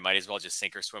know what, I might as well just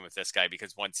sink or swim with this guy,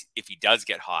 because if he does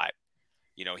get hot,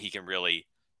 he can really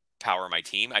power my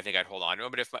team. I think I'd hold on to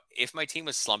him. But if my team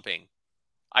was slumping,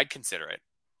 I'd consider it.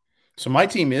 So my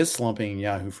team is slumping in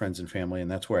Yahoo Friends and Family,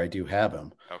 and that's where I do have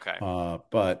him. Okay.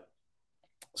 But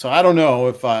so I don't know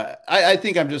if I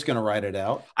think I'm just going to ride it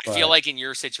out. I feel like in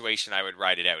your situation, I would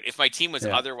ride it out. If my team was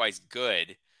otherwise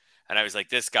good, and I was like,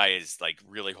 this guy is like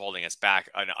really holding us back,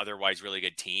 an otherwise really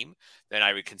good team, then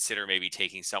I would consider maybe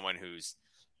taking someone who's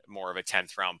more of a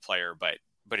 10th round player, but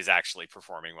is actually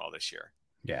performing well this year.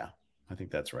 Yeah, I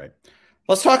think that's right.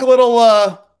 Let's talk a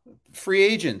little free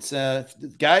agents,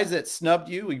 guys that snubbed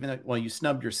you, you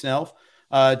snubbed yourself.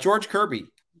 George Kirby,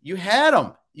 you had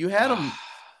him.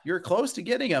 You're close to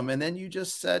getting him, and then you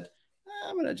just said,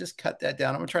 I'm going to just cut that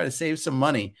down. I'm going to try to save some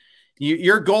money.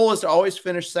 Your goal is to always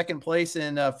finish second place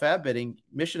in fab bidding.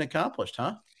 Mission accomplished,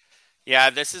 huh?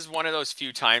 Yeah, this is one of those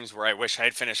few times where I wish I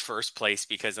had finished first place,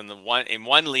 because in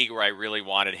one league where I really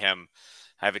wanted him,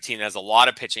 I have a team that has a lot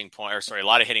of a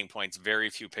lot of hitting points, very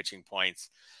few pitching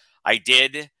points. I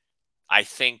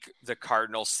think the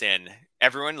cardinal sin,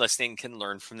 everyone listening can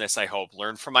learn from this. I hope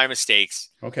learn from my mistakes.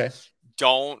 Okay.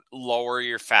 Don't lower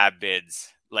your fab bids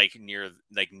near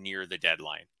the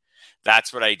deadline.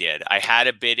 That's what I did. I had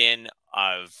a bid in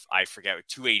of, I forget,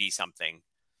 280 something.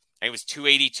 I think it was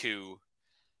 282.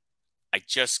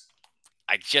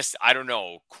 I don't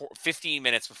know, 15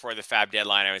 minutes before the fab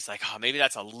deadline, I was like, oh, maybe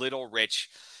that's a little rich.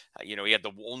 He had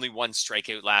the only one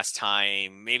strikeout last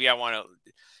time. Maybe I want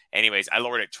to. Anyways, I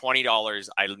lowered it $20.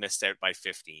 I missed out by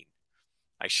 15.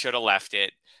 I should have left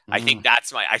it. I think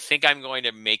I think I'm going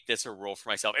to make this a rule for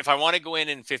myself. If I want to go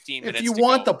in 15 minutes. If you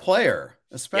want the player,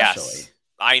 especially. Yes,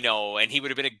 I know. And he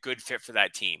would have been a good fit for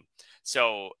that team.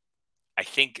 So I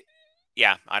think,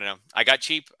 I don't know. I got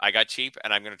cheap,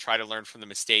 and I'm going to try to learn from the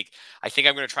mistake. I think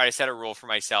I'm going to try to set a rule for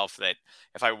myself that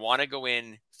if I want to go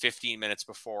in 15 minutes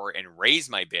before and raise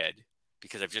my bid,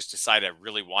 because I've just decided I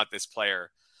really want this player,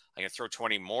 I'm going to throw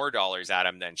 $20 more at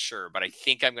him, then sure. But I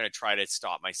think I'm going to try to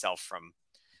stop myself from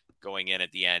going in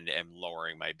at the end and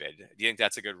lowering my bid. Do you think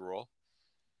that's a good rule?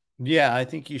 Yeah, I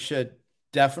think you should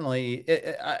definitely.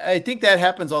 I think that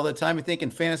happens all the time. I think in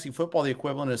fantasy football, the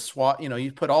equivalent is swap.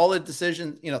 You put all the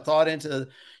decision, thought into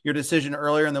your decision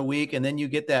earlier in the week, and then you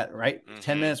get that right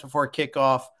 10 minutes before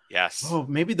kickoff. Yes. Oh,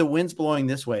 maybe the wind's blowing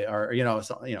this way, or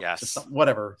yes.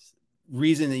 Whatever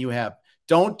reason that you have.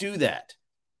 Don't do that.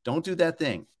 Don't do that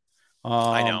thing.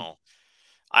 I know.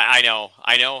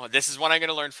 I know. This is what I'm going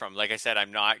to learn from. Like I said,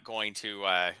 I'm not going to.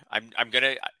 I'm going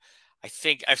to. I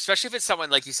think, especially if it's someone,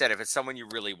 like you said, if it's someone you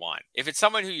really want, if it's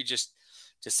someone who you just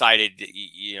decided,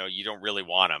 you don't really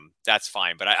want them, that's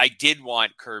fine. But I did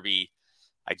want Kirby.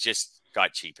 I just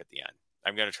got cheap at the end.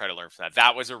 I'm going to try to learn from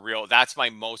that. That's my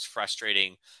most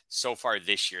frustrating so far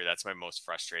this year. That's my most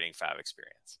frustrating fab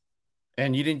experience.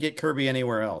 And you didn't get Kirby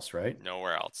anywhere else, right?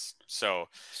 Nowhere else. So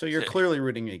you're clearly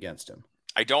rooting against him.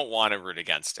 I don't want to root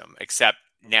against him, except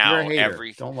now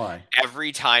don't lie.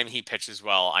 Every time he pitches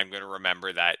well, I'm going to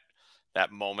remember that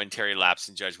momentary lapse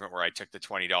in judgment where I took the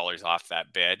 $20 off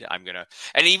that bid.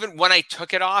 And even when I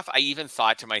took it off, I even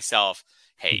thought to myself,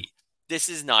 hey, this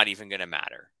is not even going to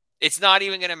matter. It's not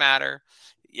even going to matter.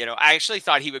 I actually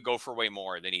thought he would go for way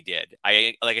more than he did.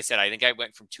 Like I said, I think I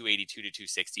went from 282 to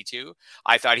 262.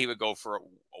 I thought he would go for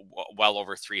well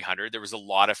over 300. There was a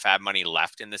lot of fab money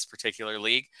left in this particular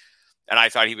league, and I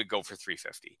thought he would go for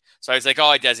 350. So I was like,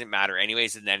 oh, it doesn't matter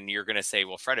anyways. And then you're going to say,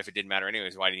 well, Fred, if it didn't matter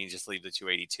anyways, why didn't you just leave the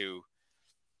 282?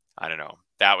 I don't know.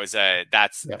 That one's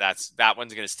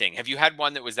going to sting. Have you had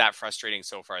one that was that frustrating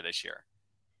so far this year?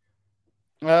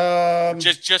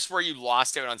 Just where you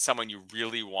lost out on someone you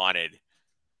really wanted,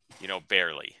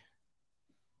 barely.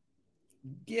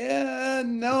 Yeah,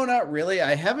 no, not really.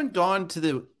 I haven't gone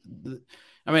to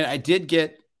I did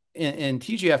get in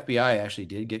TGFBI. I actually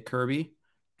did get Kirby,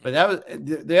 but that was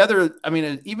the other.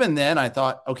 Even then I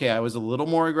thought, okay, I was a little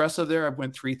more aggressive there. I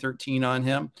went 313 on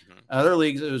him. Mm-hmm. Other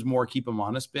leagues, it was more keep him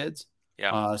honest bids.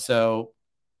 Yeah. So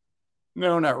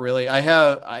no, not really. I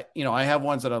have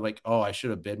ones that I'm like, oh, I should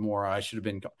have bid more. I should have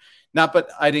been but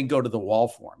I didn't go to the wall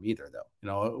for him either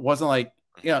though. It wasn't like,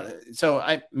 so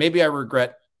I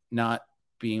regret not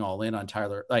being all in on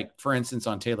Tyler. Like for instance,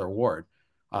 on Taylor Ward,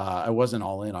 I wasn't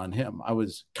all in on him. I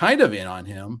was kind of in on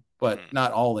him, but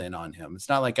not all in on him. It's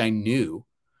not like I knew.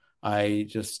 I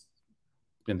just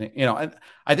been,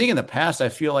 I think in the past, I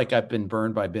feel like I've been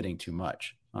burned by bidding too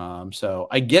much. So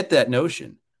I get that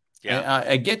notion. Yeah.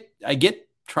 I get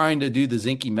trying to do the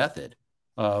Zinke method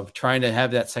of trying to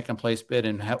have that second place bid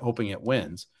and hoping it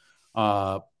wins.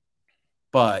 But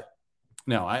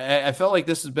no, I felt like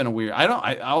this has been a weird.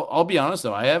 I'll be honest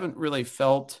though, I haven't really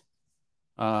felt.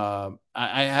 I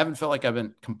haven't felt like I've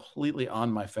been completely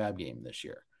on my fab game this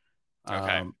year.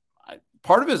 Okay.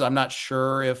 Part of it is I'm not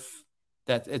sure if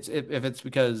it's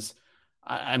because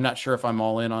I'm not sure if I'm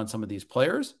all in on some of these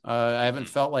players. I haven't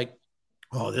felt like,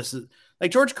 this is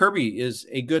like George Kirby is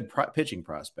a good pitching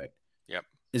prospect. Yep.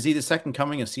 Is he the second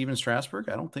coming of Steven Strasburg?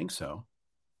 I don't think so.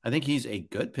 I think he's a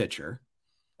good pitcher,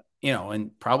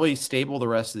 and probably stable the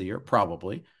rest of the year,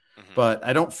 probably. Mm-hmm. But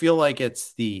I don't feel like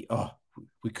it's we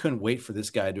couldn't wait for this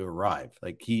guy to arrive.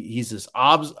 Like he's this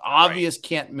obvious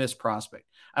can't miss prospect.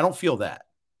 I don't feel that.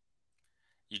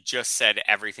 You just said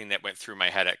everything that went through my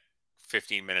head at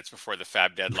 15 minutes before the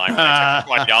fab deadline when I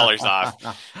took $1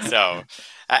 off. So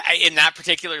in that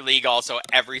particular league, also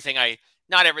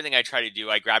not everything I try to do.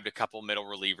 I grabbed a couple middle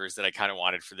relievers that I kind of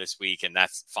wanted for this week, and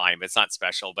that's fine, but it's not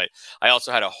special. But I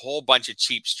also had a whole bunch of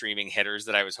cheap streaming hitters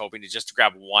that I was hoping to just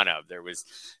grab one of. There was,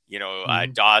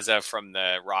 Daza from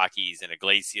the Rockies and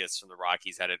Iglesias from the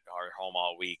Rockies had our home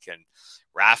all week. And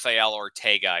Rafael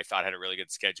Ortega, I thought, had a really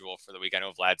good schedule for the week. I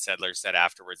know Vlad Sedler said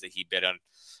afterwards that he bid on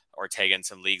Ortega in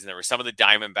some leagues, and there were some of the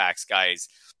Diamondbacks guys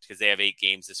because they have 8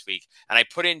 games this week. And I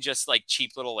put in just like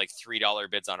cheap little like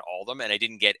 $3 bids on all of them, and I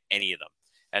didn't get any of them.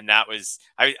 And that was,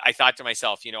 I thought to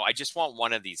myself, I just want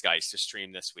one of these guys to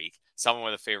stream this week, someone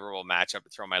with a favorable matchup to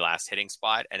throw my last hitting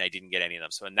spot, and I didn't get any of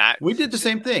them. So in that, we did the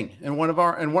same thing in one of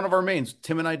our mains.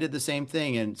 Tim and I did the same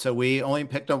thing, and so we only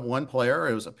picked up one player.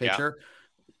 It was a pitcher.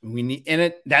 Yeah.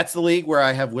 That's the league where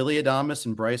I have Willy Adames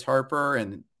and Bryce Harper,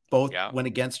 and both went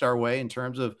against our way in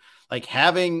terms of like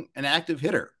having an active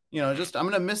hitter. Just I'm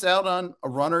going to miss out on a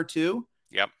run or two.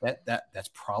 Yep. That's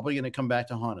probably going to come back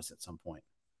to haunt us at some point.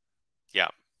 Yeah.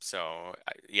 So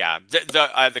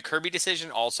the Kirby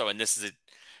decision also, and this is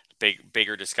a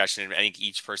bigger discussion, and I think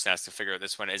each person has to figure out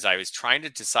this one, is I was trying to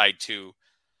decide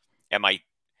am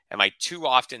I too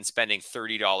often spending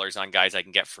 $30 on guys I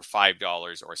can get for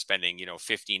 $5 or spending,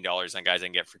 $15 on guys I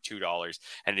can get for $2?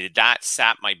 And did that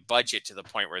sap my budget to the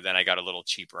point where then I got a little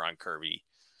cheaper on Kirby?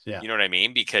 Yeah. You know what I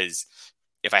mean? Because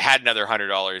if I had another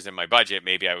 $100 in my budget,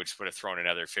 maybe I would have thrown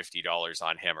another $50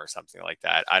 on him or something like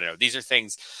that. I don't know. These are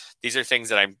things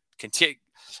that I'm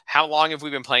How long have we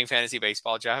been playing fantasy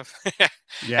baseball, Jeff?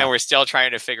 Yeah. And we're still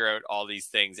trying to figure out all these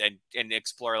things and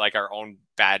explore like our own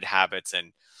bad habits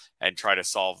and try to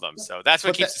solve them. So that's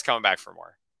what keeps us coming back for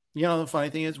more. The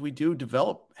funny thing is we do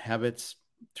develop habits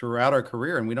throughout our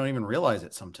career and we don't even realize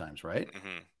it sometimes, right?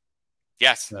 Mm-hmm.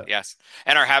 Yes.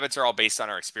 And our habits are all based on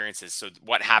our experiences. So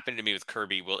what happened to me with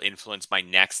Kirby will influence my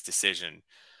next decision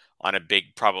on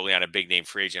probably on a big name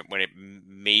free agent when it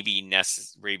maybe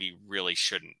really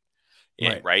shouldn't.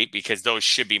 Right? Because those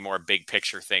should be more big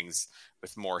picture things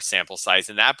with more sample size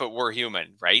than that. But we're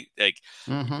human, right? Like,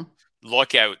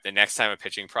 look out the next time a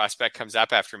pitching prospect comes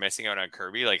up after missing out on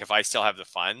Kirby. Like, if I still have the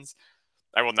funds,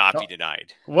 I will not be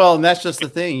denied. Well, and that's just the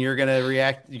thing. You're going to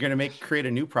react. You're going to create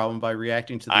a new problem by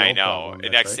reacting to the old problem. The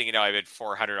next thing you know, I bid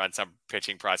 400 on some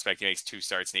pitching prospect. He makes 2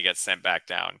 starts and he gets sent back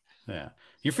down. Yeah.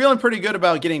 You're feeling pretty good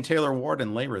about getting Taylor Ward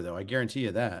in labor, though. I guarantee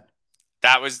you that.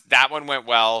 That one went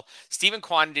well. Stephen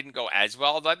Kwan didn't go as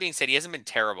well. That being said, he hasn't been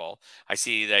terrible. I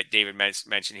see that David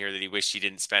mentioned here that he wished he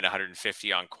didn't spend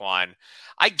 150 on Kwan.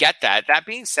 I get that. That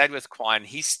being said, with Kwan,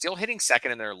 he's still hitting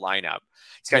second in their lineup.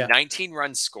 He's got 19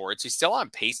 runs scored, so he's still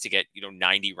on pace to get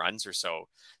 90 runs or so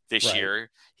this year.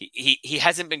 He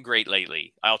hasn't been great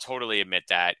lately. I'll totally admit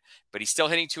that, but he's still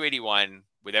hitting 281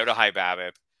 without a high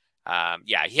BABIP.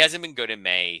 He hasn't been good in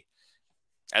May.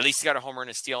 At least he got a homer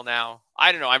and a steal now.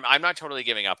 I don't know. I'm not totally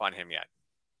giving up on him yet.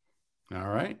 All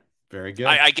right. Very good.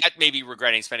 I get maybe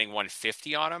regretting spending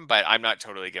 150 on him, but I'm not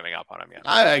totally giving up on him yet.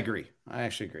 I agree. I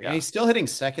actually agree. Yeah. And he's still hitting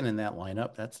second in that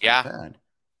lineup. That's not bad.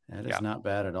 That is not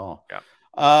bad at all.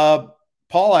 Yeah.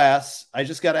 Paul asks, I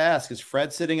just got to ask, is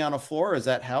Fred sitting on a floor or is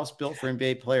that house built for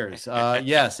NBA players?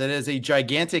 Yes, it is a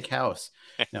gigantic house.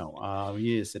 No,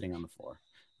 he is sitting on the floor.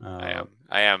 I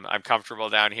am. I'm comfortable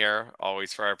down here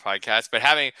always for our podcast, but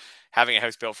having a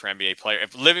house built for NBA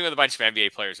players, living with a bunch of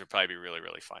NBA players would probably be really,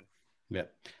 really fun. Yeah.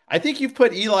 I think you've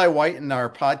put Eli White in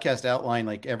our podcast outline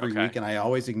like every week, and I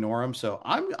always ignore him. So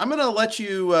I'm going to let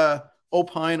you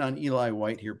opine on Eli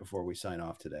White here before we sign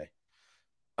off today.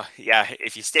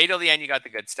 If you stay till the end, you got the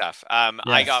good stuff. Yes.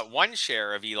 I got one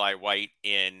share of Eli White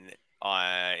in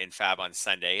Fab on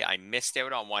Sunday. I missed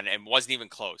out on one and wasn't even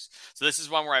close. So this is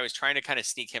one where I was trying to kind of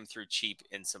sneak him through cheap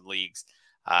in some leagues.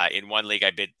 In one league,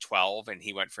 I bid 12 and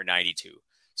he went for 92.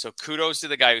 So kudos to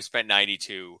the guy who spent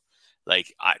 92.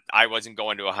 Like I wasn't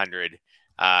going to 100.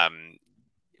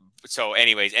 So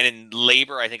anyways, and in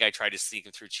labor, I think I tried to sneak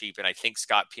him through cheap, and I think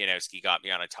Scott Pianowski got me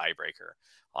on a tiebreaker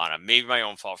on him. Maybe my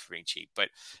own fault for being cheap, but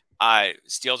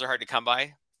steals are hard to come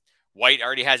by. White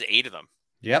already has 8 of them.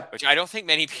 Yep. Which I don't think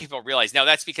many people realize. Now,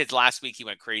 that's because last week he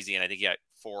went crazy, and I think he got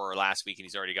 4 last week, and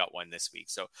he's already got 1 this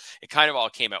week. So it kind of all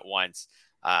came at once.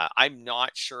 I'm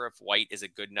not sure if White is a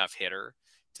good enough hitter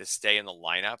to stay in the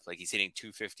lineup. Like, he's hitting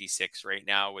 256 right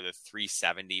now with a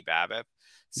 370 BABIP.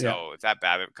 So if that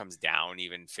BABIP comes down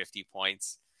even 50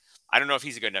 points, I don't know if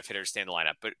he's a good enough hitter to stay in the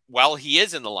lineup. But while he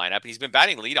is in the lineup, and he's been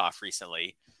batting leadoff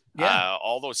recently,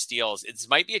 all those steals, it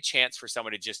might be a chance for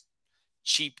someone to just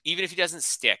cheap, even if he doesn't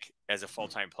stick as a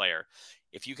full-time player.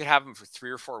 If you could have him for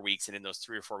 3 or 4 weeks, and in those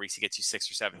 3 or 4 weeks he gets you 6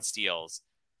 or 7 steals,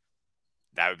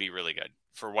 that would be really good.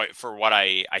 For what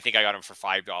I think I got him for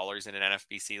 $5 in an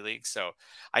NFBC league. So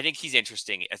I think he's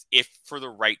interesting if for the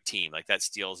right team, like that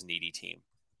steals needy team.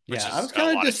 Yeah, I was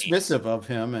kind of dismissive of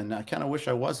him, and I kind of wish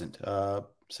I wasn't.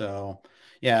 So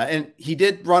yeah, and he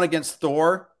did run against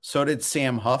Thor. So did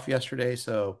Sam Huff yesterday.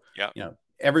 So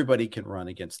everybody can run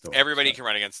against Thor. Everybody can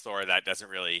run against Thor. That doesn't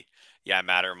really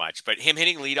matter much. But him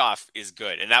hitting leadoff is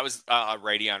good, and that was a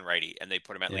righty on righty, and they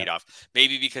put him at leadoff.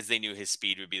 Maybe because they knew his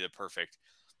speed would be the perfect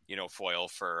foil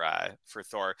for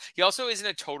Thor. He also isn't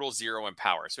a total 0 in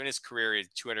power. So in his career, he's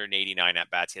 289 at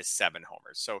bats. He has 7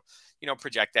 homers. So,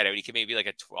 project that out. He can maybe like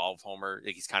a 12 homer.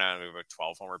 Like, he's kind of on a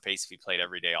 12 homer pace if he played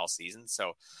every day all season.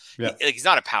 So he's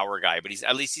not a power guy, but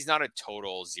at least he's not a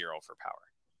total 0 for power.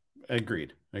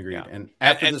 Agreed. Yeah. And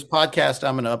after this podcast,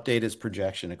 I'm going to update his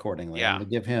projection accordingly. Yeah. I'm going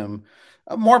to give him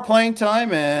more playing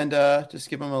time and just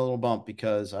give him a little bump,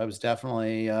 because I was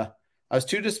definitely I was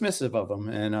too dismissive of him,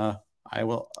 and I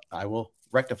will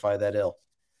rectify that ill.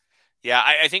 Yeah,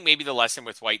 I think maybe the lesson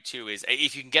with White too is,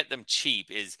 if you can get them cheap,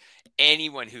 is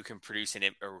anyone who can produce a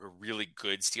really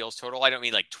good steals total. I don't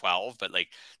mean like 12, but like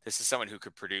this is someone who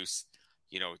could produce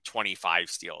 25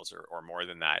 steals or more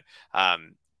than that.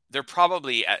 They're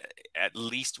probably at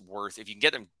least worth, if you can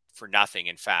get them for nothing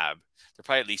in Fab, they're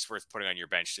probably at least worth putting on your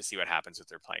bench to see what happens with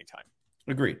their playing time.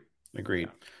 Agreed.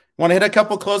 Want to hit a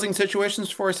couple closing situations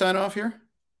before I sign off here?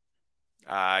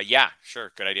 Yeah,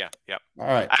 sure. Good idea. Yep. All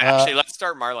right. Actually, let's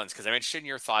start Marlins, because I'm interested in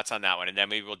your thoughts on that one, and then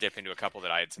maybe we'll dip into a couple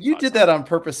that I had some You thoughts did that on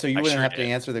purpose so you wouldn't have to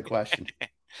answer the question.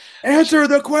 Answer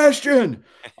the question.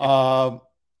 The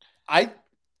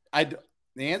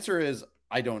answer is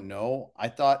I don't know. I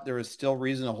thought there was still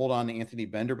reason to hold on to Anthony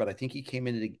Bender, but I think he came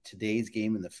into today's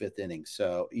game in the 5th inning.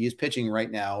 So he's pitching right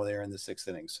now there in the 6th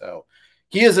inning. So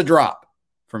he is a drop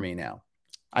for me now.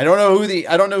 I don't know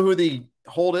who the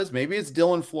hold is. Maybe it's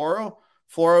Dylan Floro.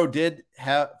 Floro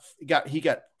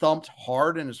got thumped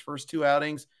hard in his first 2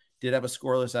 outings. Did have a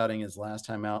scoreless outing his last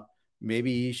time out.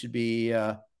 Maybe he should be,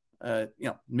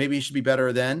 maybe he should be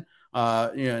better then,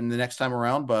 in the next time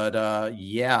around. But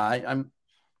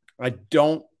I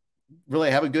don't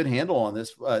really have a good handle on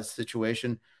this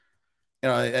situation.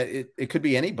 It could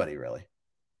be anybody really.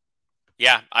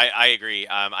 Yeah, I agree.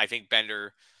 I think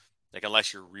Bender, like,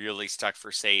 unless you're really stuck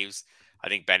for saves, I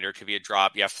think Bender could be a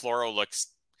drop. Yeah, Floro looks.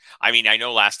 I mean, I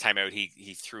know last time out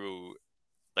he threw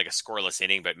like a scoreless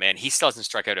inning, but man, he still hasn't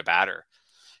struck out a batter.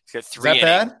 He's got 3 innings.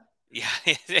 Bad?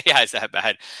 Yeah, is that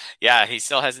bad? Yeah, he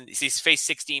still hasn't. He's faced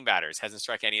 16 batters, hasn't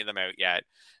struck any of them out yet.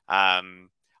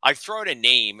 I throw out a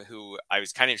name who I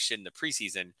was kind of interested in the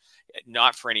preseason,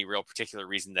 not for any real particular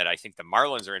reason that I think the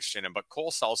Marlins are interested in him, but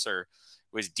Cole Sulser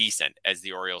was decent as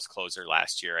the Orioles closer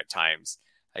last year at times.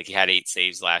 Like, he had 8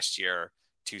 saves last year,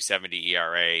 2.70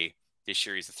 ERA. This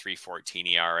year he's a 3.14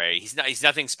 ERA. He's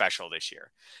nothing special this year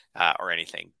or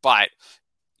anything, but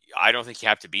I don't think you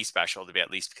have to be special to be at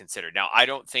least considered. Now, I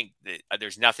don't think that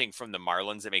there's nothing from the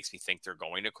Marlins that makes me think they're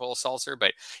going to Cole Sulser,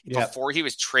 but before he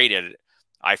was traded,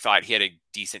 I thought he had a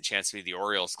decent chance to be the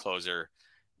Orioles closer,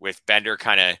 with Bender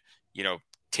kind of,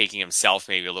 taking himself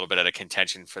maybe a little bit out of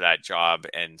contention for that job,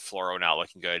 and Floro not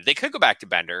looking good. They could go back to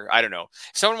Bender. I don't know.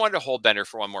 If someone wanted to hold Bender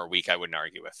for one more week, I wouldn't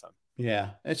argue with them. Yeah.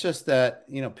 It's just that,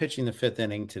 pitching the 5th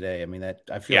inning today, I mean, that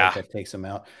I feel like that takes him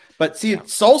out. But see,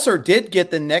 Sulser did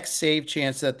get the next save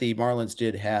chance that the Marlins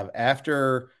did have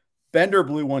after Bender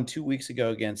blew one 2 weeks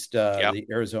ago against the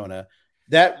Arizona.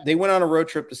 That they went on a road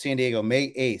trip to San Diego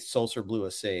May 8th. Sulser blew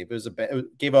a save.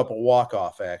 It gave up a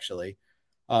walk-off, actually.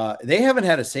 They haven't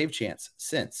had a save chance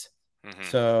since. Mm-hmm.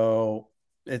 So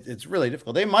it's really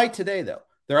difficult. They might today, though.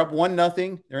 They're up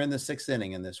 1-0. They're in the 6th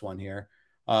inning in this one here.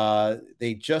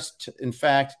 They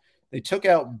took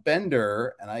out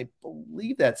Bender, and I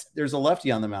believe there's a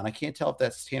lefty on the mound. I can't tell if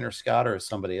that's Tanner Scott or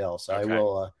somebody else. Okay. I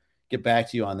will get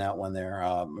back to you on that one there.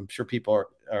 I'm sure people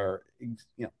are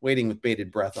waiting with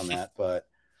bated breath on that, but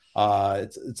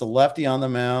it's a lefty on the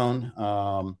mound.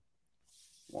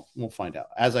 we'll find out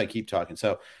as I keep talking.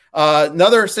 So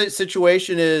another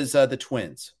situation is the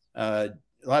Twins. A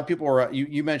lot of people were,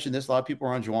 you mentioned this, a lot of people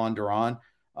are on Jhoan Duran.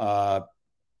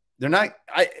 They're not,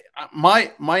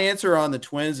 my answer on the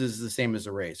Twins is the same as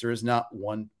the Rays. There is not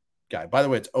one guy. By the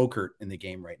way, it's Okert in the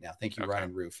game right now. Thank you, okay.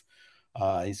 Ryan Roof.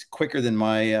 He's quicker than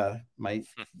my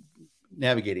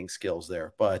navigating skills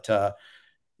there, but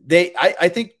I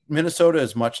think Minnesota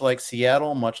is much like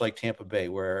Seattle, much like Tampa Bay,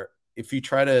 where if you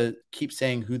try to keep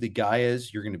saying who the guy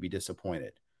is, you're going to be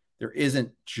disappointed. There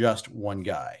isn't just one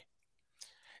guy.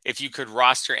 If you could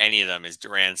roster any of them, is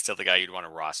Duran still the guy you'd want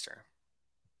to roster?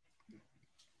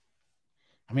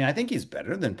 I mean, I think he's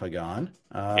better than Pagan.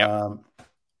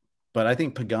 But I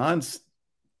think Pagan's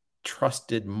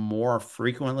trusted more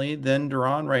frequently than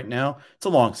Duran right now. It's a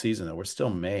long season, though. We're still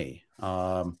May.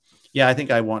 I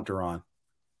think I want Duran.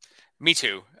 Me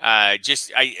too.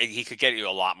 He could get you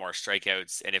a lot more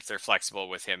strikeouts, and if they're flexible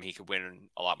with him, he could win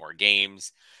a lot more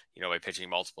games, by pitching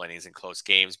multiple innings in close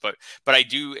games. But I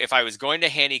do, if I was going to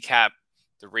handicap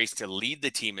the race to lead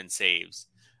the team in saves,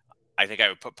 I think I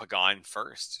would put Pagan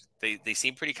first. They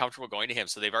seem pretty comfortable going to him,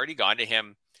 so they've already gone to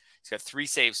him. He's got 3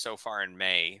 saves so far in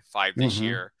May, 5 this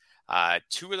year.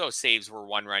 2 of those saves were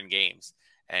 1-run games,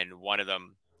 and one of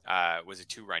them was a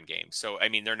 2-run game. So, I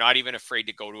mean, they're not even afraid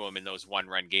to go to him in those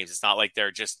 1-run games. It's not like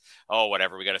they're just,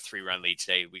 whatever, we got a 3-run lead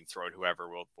today, we can throw it whoever,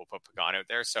 we'll put Pagan out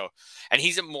there. So, and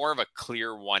he's more of a clear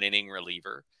 1-inning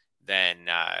reliever than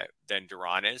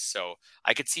Duran is. So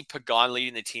I could see Pagan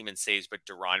leading the team in saves, but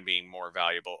Duran being more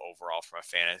valuable overall from a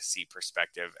fantasy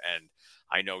perspective. And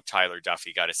I know Tyler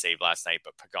Duffy got a save last night,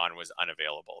 but Pagan was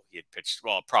unavailable. He had pitched,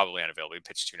 probably unavailable. He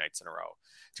pitched 2 days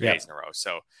in a row.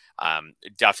 So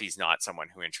Duffy's not someone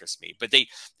who interests me, but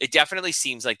it definitely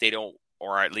seems like they don't,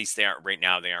 or at least they aren't right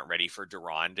now. They aren't ready for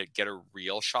Duran to get a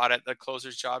real shot at the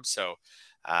closer's job. So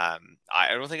I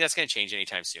don't think that's going to change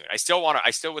anytime soon. I still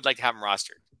would like to have him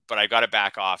rostered, but I got to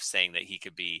back off saying that he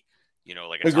could be,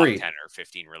 like a top 10 or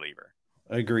 15 reliever.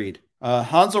 Agreed.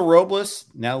 Hansel Robles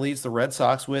now leads the Red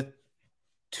Sox with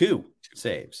 2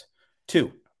 saves.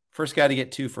 2. First guy to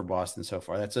get 2 for Boston so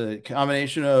far. That's a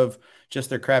combination of just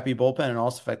their crappy bullpen and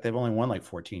also the fact they've only won like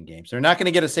 14 games. They're not going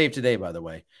to get a save today, by the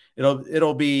way.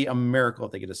 It'll be a miracle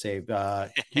if they get a save.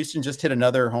 Houston just hit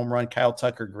another home run. Kyle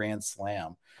Tucker grand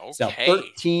slam. Okay. It's now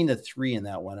 13-3 in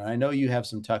that one. And I know you have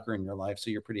some Tucker in your life, so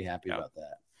you're pretty happy about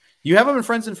that. You have him in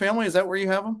Friends and Family? Is that where you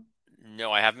have him?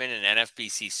 No, I have him in an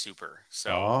NFBC Super.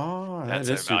 So that's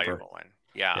a valuable one.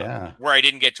 Yeah. Where I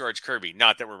didn't get George Kirby.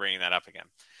 Not that we're bringing that up again.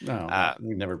 No,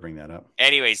 we never bring that up.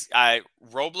 Anyways,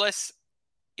 Robles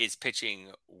is pitching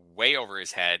way over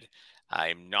his head.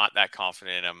 I'm not that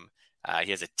confident in him.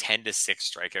 He has a 10-6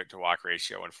 strikeout to walk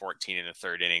ratio and 14 in the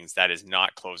third innings. That is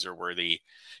not closer worthy.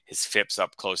 His FIP's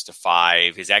up close to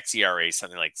 5. His xERA is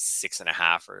something like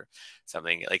 6.5 or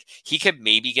something. Like, he could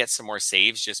maybe get some more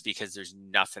saves just because there's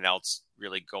nothing else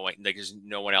really going. Like, there's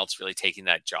no one else really taking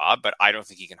that job, but I don't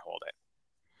think he can hold it.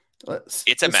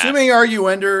 It's a mess. Assuming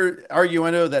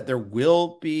arguendo that there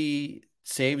will be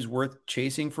saves worth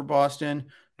chasing for Boston,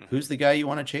 who's the guy you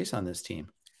want to chase on this team?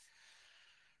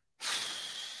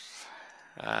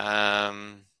 Well,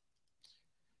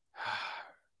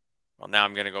 now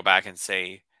I'm going to go back and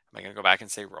say, am I going to go back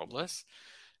and say Robles?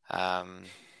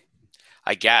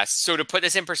 I guess. So to put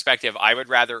this in perspective, I would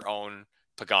rather own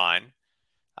Pagan,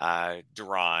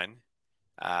 Duran.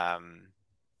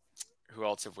 Who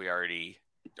else have we already?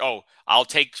 Oh, I'll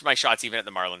take my shots even at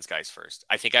the Marlins guys first.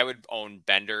 I think I would own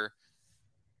Bender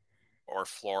or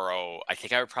Floro. I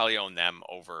think I would probably own them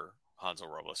over Hansel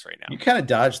Robles right now. You kind of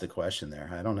dodged the question there.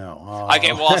 I don't know.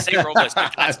 Okay, well, I'll say Robles.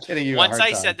 I was kidding you. Once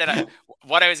I said that,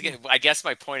 I guess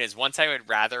my point is, once I would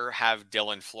rather have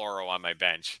Dylan Floro on my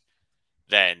bench,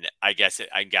 then I guess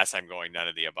I'm going none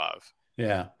of the above.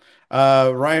 Yeah.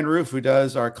 Ryan Roof, who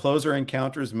does our closer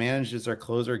encounters, manages our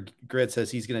closer grid,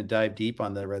 says he's going to dive deep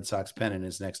on the Red Sox pen in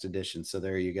his next edition. So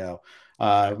there you go.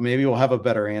 Maybe we'll have a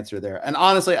better answer there. And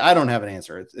honestly, I don't have an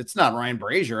answer. It's not Ryan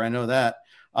Brazier. I know that.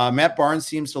 Matt Barnes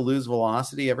seems to lose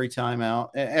velocity every time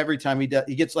out. Every time he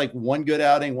gets like one good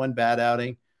outing, one bad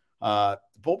outing. The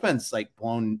bullpen's like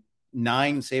blown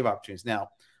 9 save opportunities.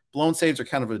 Now, blown saves are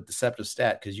kind of a deceptive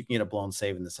stat because you can get a blown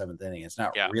save in the 7th inning. It's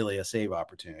not really a save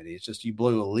opportunity. It's just you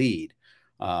blew a lead.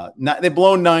 They've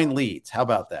blown 9 leads. How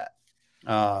about that?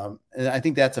 And I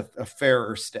think that's a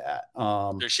fairer stat.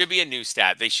 There should be a new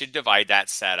stat. They should divide that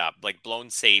stat up. Like blown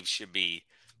saves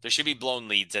there should be blown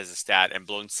leads as a stat, and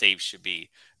blown saves should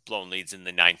be blown leads in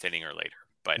the 9th inning or later.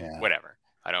 But whatever.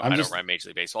 I don't run Major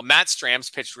League Baseball. Matt Stram's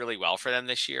pitched really well for them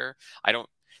this year.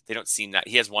 They don't seem that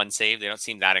he has 1 save. They don't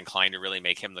seem that inclined to really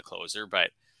make him the closer, but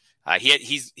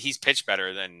He's pitched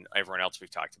better than everyone else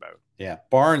we've talked about. Yeah,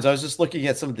 Barnes. I was just looking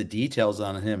at some of the details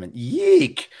on him, and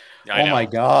yeek! Oh my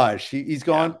gosh, he's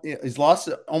gone. Yeah. He's lost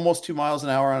almost 2 miles an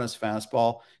hour on his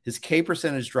fastball. His K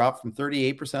percentage dropped from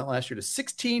 38% last year to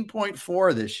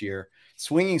 16.4 this year.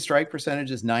 Swinging strike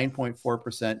percentage is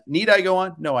 9.4%. Need I go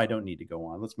on? No, I don't need to go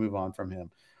on. Let's move on from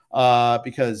him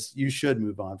because you should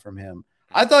move on from him.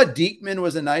 I thought Diekman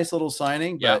was a nice little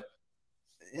signing, but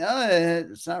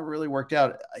it's not really worked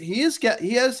out. He has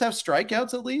have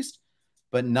strikeouts at least,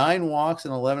 but 9 walks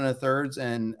and 11 1/3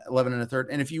 and 11 1/3.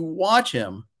 And if you watch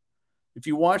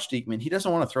Diekman, he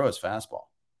doesn't want to throw his fastball.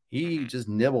 He just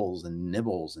nibbles and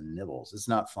nibbles and nibbles. It's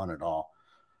not fun at all.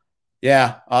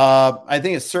 Yeah, I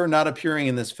think it's certainly not appearing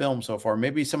in this film so far.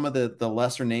 Maybe some of the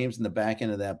lesser names in the back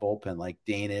end of that bullpen, like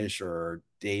Danish or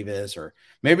Davis, or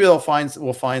maybe we'll find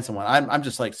someone. I'm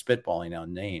just like spitballing out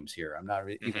names here. I'm not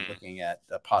even looking at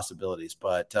the possibilities,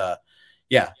 but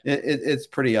it's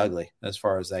pretty ugly as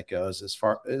far as that goes, as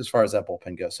far as that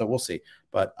bullpen goes. So we'll see,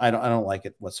 but I don't like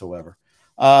it whatsoever.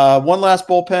 One last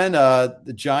bullpen,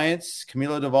 the Giants,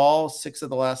 Camilo Doval, 6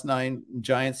 of the last 9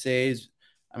 Giants saves.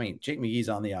 I mean, Jake McGee's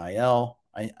on the IL.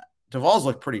 Duvall's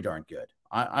looked pretty darn good.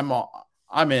 I'm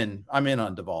in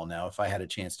on Duvall now if I had a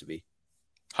chance to be.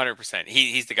 100%.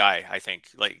 He's the guy, I think.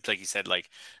 Like you said, like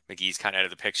McGee's kind of out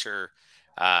of the picture.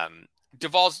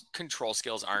 Duvall's control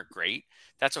skills aren't great.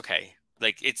 That's okay.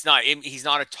 Like he's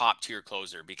not a top tier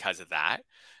closer because of that.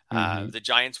 The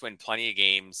Giants win plenty of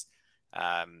games.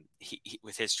 He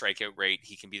with his strikeout rate,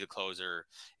 he can be the closer.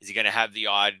 Is he going to have the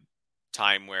odd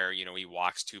time where he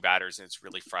walks 2 batters and it's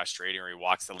really frustrating, or he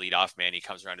walks the leadoff man, he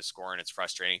comes around to score and it's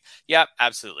frustrating? Yeah,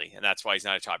 absolutely. And that's why he's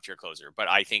not a top tier closer, but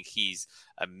I think he's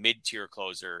a mid-tier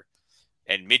closer,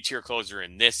 and mid-tier closer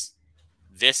in this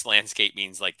landscape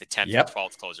means like the 10th or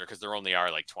 12th closer, because there only are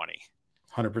like 20.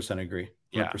 100% agree.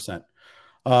 100%.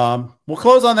 We'll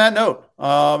close on that note.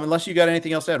 Unless you got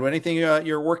anything else to add. Anything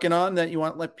you're working on that you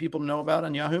want to let people know about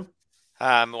on Yahoo?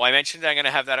 Well, I mentioned I'm going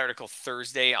to have that article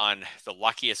Thursday on the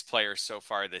luckiest players so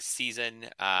far this season.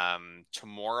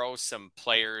 Tomorrow, some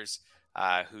players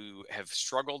who have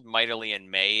struggled mightily in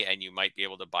May, and you might be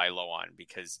able to buy low on,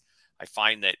 because I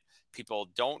find that people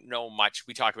don't know much.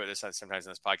 We talk about this sometimes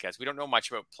on this podcast. We don't know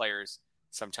much about players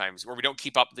sometimes, or we don't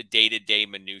keep up the day-to-day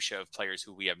minutia of players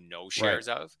who we have no shares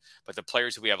of, but the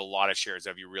players who we have a lot of shares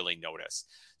of, you really notice.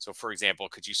 So, for example,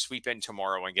 could you sweep in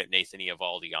tomorrow and get Nathan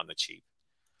Eovaldi on the cheap?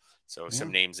 So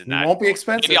some names in that. It won't be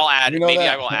expensive. Maybe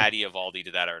I will add Eovaldi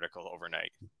to that article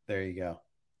overnight. There you go.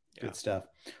 Good stuff.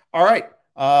 All right.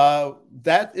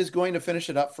 That is going to finish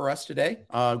it up for us today.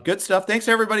 Good stuff. Thanks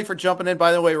everybody for jumping in.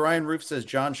 By the way, Ryan Roof says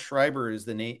John Schreiber is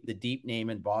the deep name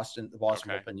in Boston, the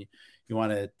Boston Open. You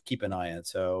want to keep an eye on.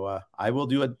 So I will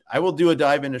do a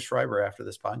dive into Schreiber after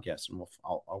this podcast, and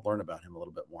I'll learn about him a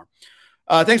little bit more.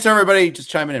 Thanks to everybody just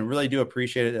chiming in. Really do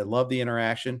appreciate it. I love the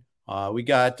interaction. We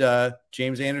got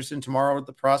James Anderson tomorrow with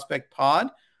the Prospect Pod.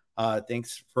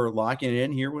 Thanks for locking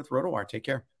in here with RotoWire. Take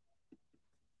care.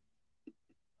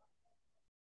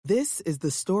 This is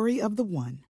the story of the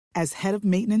one. As head of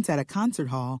maintenance at a concert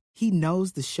hall, he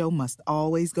knows the show must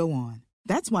always go on.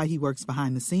 That's why he works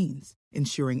behind the scenes,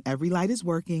 ensuring every light is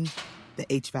working, the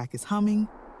HVAC is humming,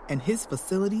 and his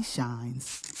facility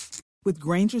shines. With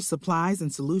Grainger's supplies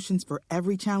and solutions for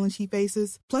every challenge he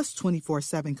faces, plus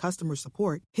 24/7 customer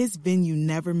support, his venue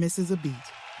never misses a beat.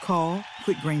 Call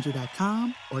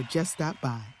quickgrainger.com or just stop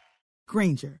by.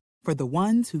 Grainger, for the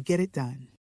ones who get it done.